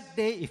sad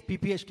day if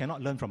PPH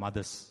cannot learn from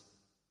others.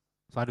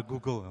 So I had to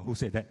Google who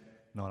said that.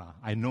 No,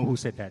 I know who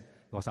said that.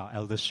 It was our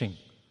elder Shing.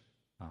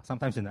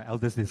 Sometimes in the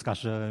elders'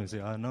 discussion, we say,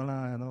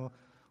 no,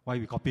 why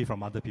we copy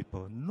from other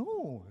people?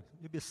 No,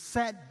 it'll be a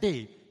sad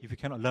day if you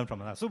cannot learn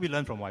from others. So we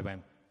learn from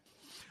YWAM.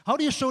 How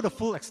do you show the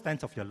full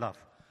extent of your love?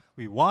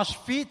 We wash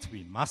feet,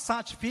 we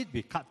massage feet,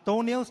 we cut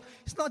toenails.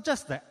 It's not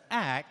just the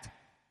act,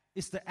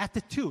 it's the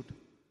attitude.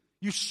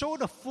 You show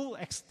the full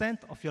extent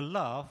of your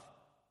love,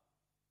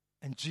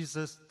 and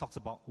Jesus talks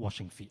about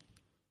washing feet.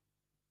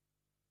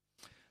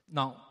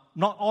 Now,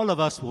 not all of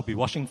us will be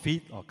washing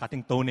feet or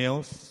cutting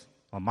toenails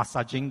or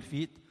massaging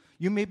feet.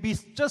 You may be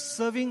just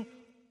serving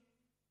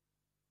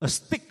a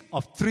stick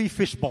of 3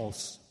 fish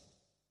balls.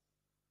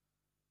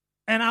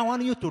 And I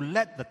want you to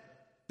let the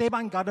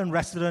Teban Garden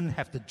resident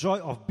have the joy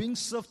of being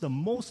served the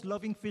most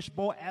loving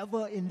fishball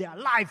ever in their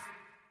life.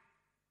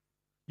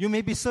 You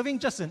may be serving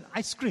just an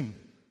ice cream,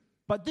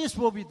 But this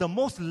will be the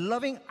most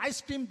loving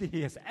ice cream that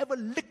he has ever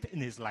licked in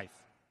his life.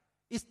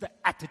 It's the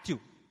attitude.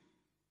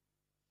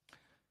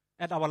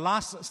 At our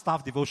last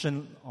staff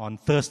devotion on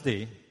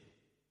Thursday,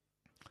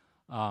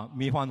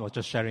 Mi Huan was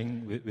just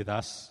sharing with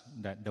us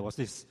that there was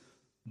this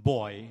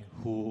boy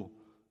who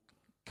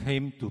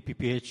came to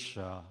PPH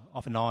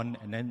off and on,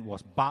 and then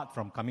was barred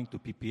from coming to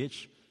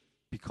PPH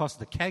because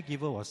the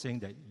caregiver was saying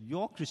that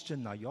you're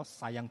Christian now, you're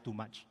sayang too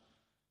much.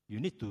 You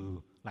need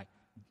to, like,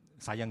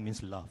 sayang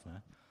means love.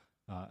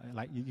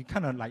 Like you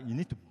kind of like, you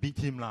need to beat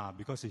him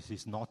because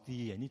he's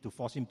naughty, and need to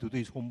force him to do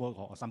his homework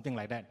or something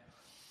like that.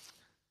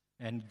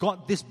 And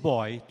got this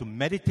boy to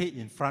meditate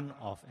in front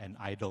of an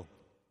idol.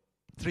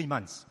 3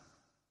 months.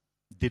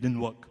 Didn't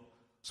work.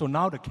 So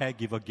now the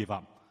caregiver gave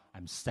up.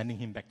 I'm sending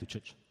him back to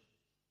church.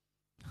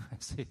 I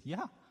said,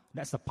 yeah,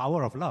 that's the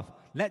power of love.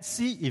 Let's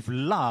see if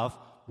love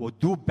will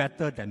do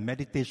better than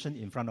meditation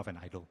in front of an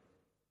idol.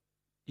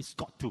 It's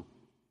got to.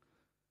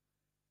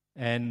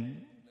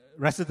 And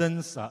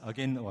residents,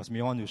 again, it was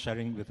Myon who was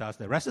sharing with us,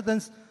 the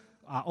residents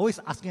are always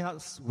asking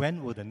us,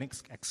 when will the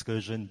next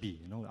excursion be?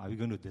 Are we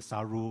going to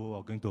Desaru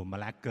or going to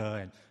Malacca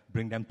and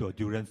bring them to a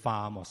durian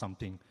farm or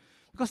something?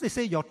 Because they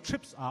say your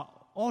trips are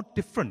all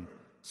different,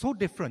 so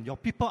different. Your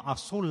people are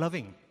so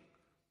loving.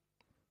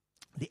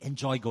 They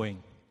enjoy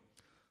going.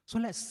 So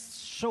let's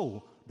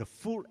show the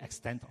full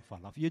extent of our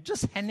love. You're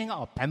just handing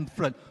out a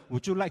pamphlet.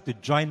 Would you like to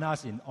join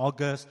us in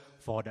August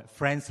for that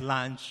friend's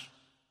lunch?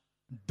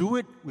 Do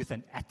it with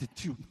an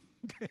attitude.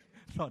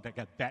 Not like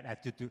a bad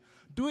attitude.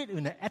 Do it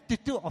in an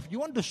attitude of you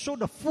want to show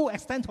the full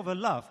extent of your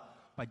love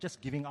by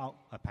just giving out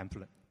a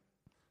pamphlet.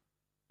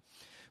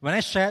 When I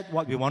shared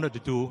what we wanted to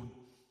do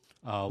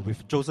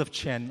with Joseph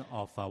Chen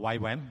of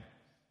YWAM,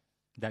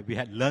 that we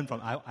had learned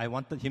from, I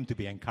wanted him to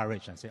be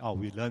encouraged and say,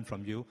 we learned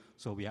from you,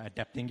 so we are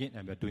adapting it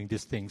and we're doing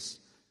these things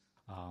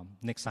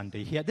next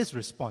Sunday. He had this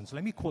response.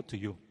 Let me quote to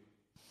you.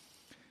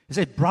 He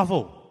said,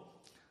 bravo.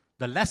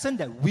 The lesson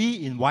that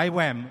we in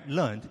YWAM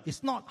learned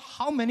is not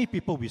how many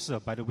people we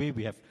serve. By the way,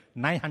 we have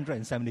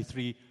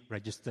 973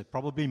 registered,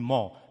 probably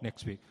more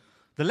next week.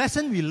 The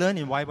lesson we learn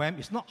in YWAM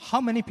is not how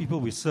many people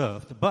we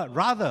served, but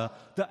rather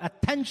the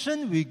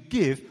attention we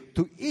give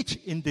to each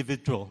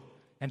individual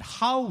and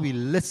how we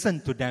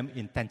listen to them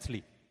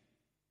intently.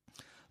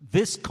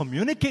 This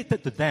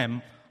communicated to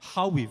them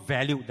how we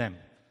valued them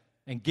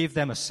and gave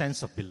them a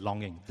sense of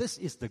belonging. This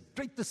is the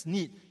greatest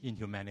need in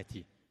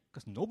humanity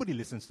because nobody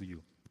listens to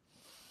you.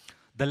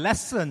 The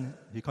lesson,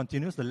 he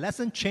continues, the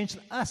lesson changed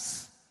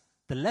us.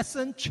 The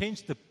lesson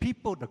changed the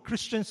people, the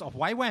Christians of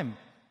YWAM.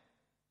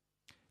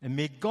 And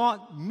may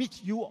God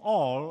meet you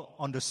all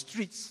on the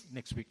streets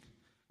next week.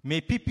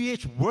 May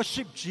PPH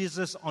worship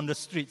Jesus on the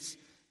streets.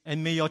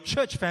 And may your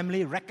church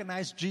family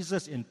recognize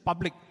Jesus in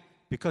public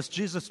because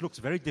Jesus looks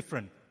very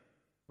different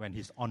when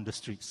he's on the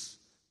streets.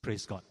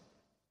 Praise God.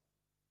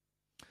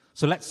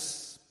 So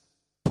let's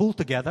pull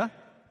together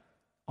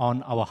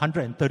on our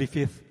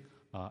 135th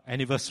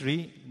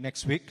anniversary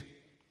next week,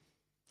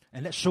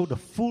 and let's show the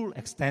full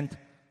extent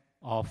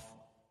of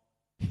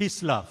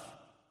His love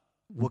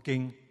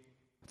working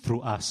through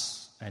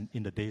us and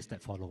in the days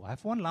that follow. I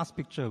have one last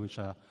picture which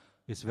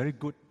is very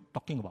good,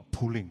 talking about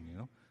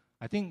pulling.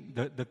 I think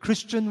the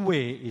Christian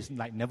way is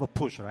like never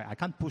push, right? I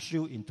can't push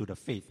you into the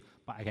faith,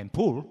 but I can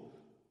pull.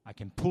 I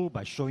can pull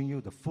by showing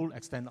you the full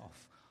extent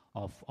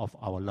of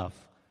our love,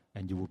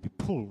 and you will be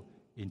pulled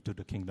into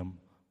the kingdom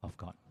of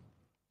God.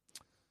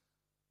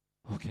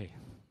 Okay,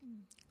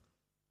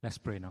 let's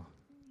pray now.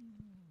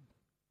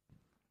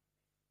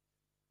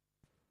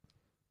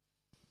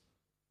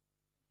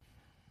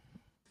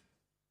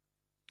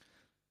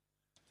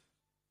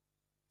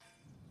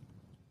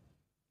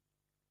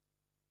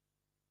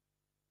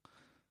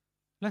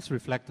 Let's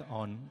reflect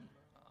on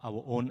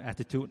our own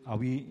attitude. Are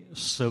we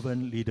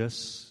servant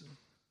leaders?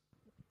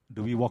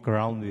 Do we walk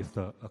around with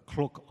a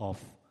cloak of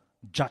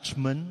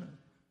judgment?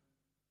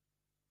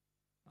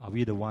 Are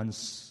we the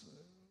ones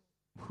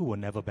who will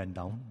never bend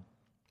down?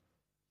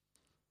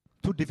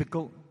 Too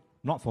difficult,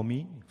 not for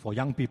me, for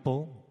young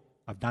people.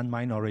 I've done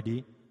mine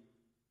already.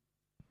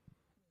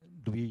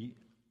 Do we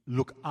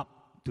look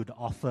up to the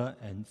author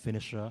and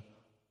finisher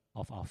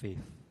of our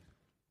faith?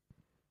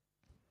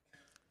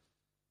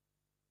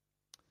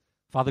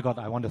 Father God,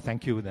 I want to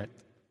thank you that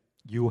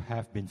you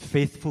have been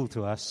faithful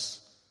to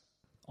us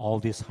all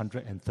these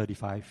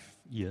 135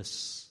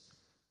 years.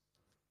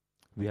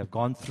 We have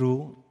gone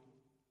through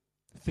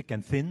thick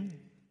and thin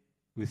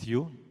with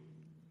you,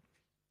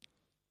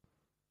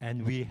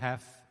 and we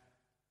have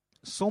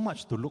so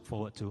much to look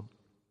forward to.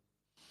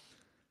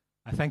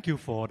 I thank you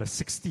for the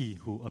 60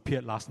 who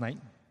appeared last night,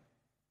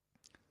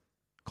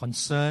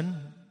 concerned,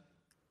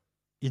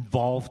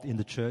 involved in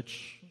the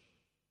church,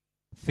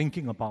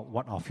 thinking about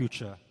what our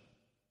future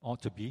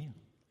ought to be.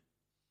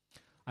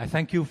 I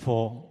thank you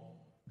for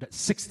that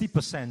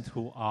 60%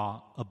 who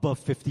are above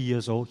 50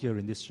 years old here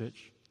in this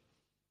church,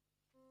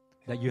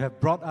 that you have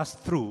brought us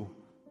through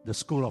the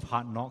school of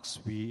hard knocks.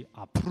 We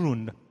are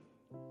pruned,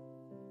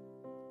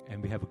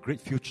 and we have a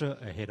great future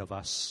ahead of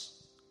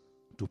us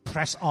to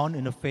press on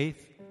in the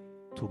faith,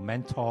 to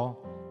mentor,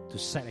 to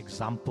set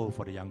example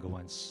for the younger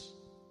ones.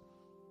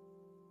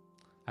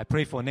 I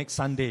pray for next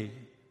Sunday,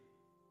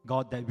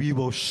 God, that we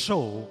will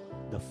show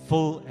the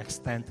full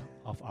extent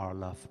of our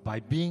love by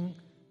being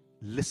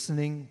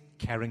listening,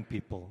 caring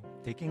people,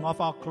 taking off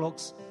our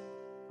cloaks,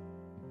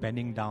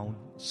 bending down,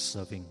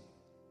 serving.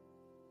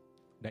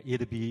 That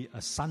it'll be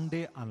a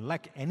Sunday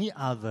unlike any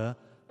other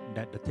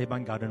that the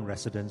Teban Garden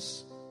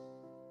residents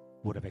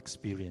would have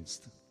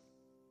experienced.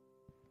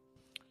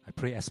 I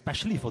pray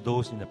especially for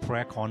those in the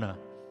prayer corner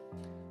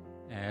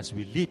as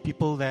we lead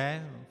people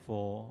there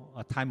for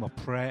a time of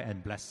prayer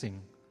and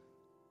blessing.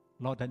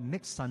 Lord, that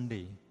next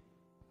Sunday,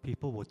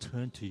 people will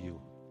turn to you.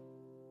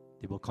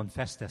 They will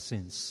confess their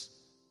sins.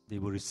 They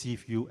will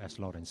receive you as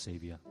Lord and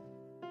Savior.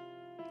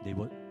 They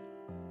would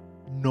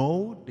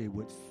know, they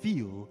would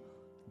feel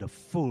the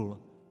full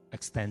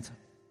extent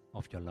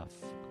of your love.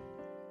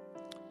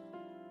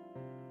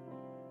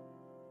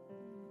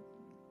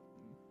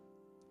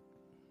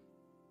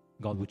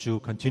 God, would you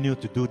continue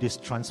to do this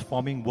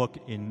transforming work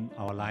in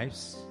our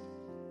lives?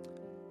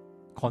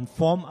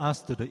 Conform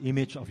us to the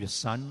image of your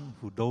Son,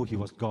 who, though he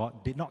was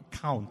God, did not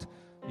count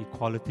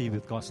equality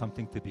with God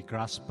something to be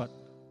grasped, but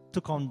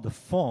took on the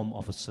form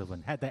of a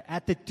servant, had the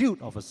attitude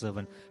of a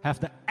servant, have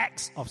the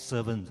acts of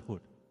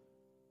servanthood.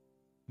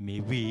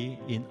 May we,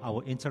 in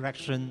our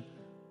interaction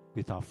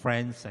with our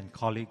friends and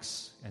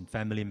colleagues and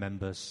family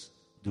members,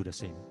 do the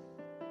same.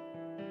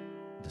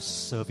 The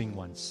serving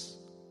ones,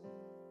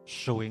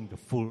 showing the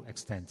full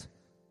extent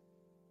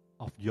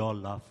of your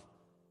love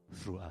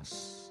through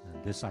us.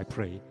 And this I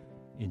pray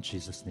in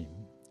Jesus' name.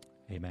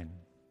 Amen.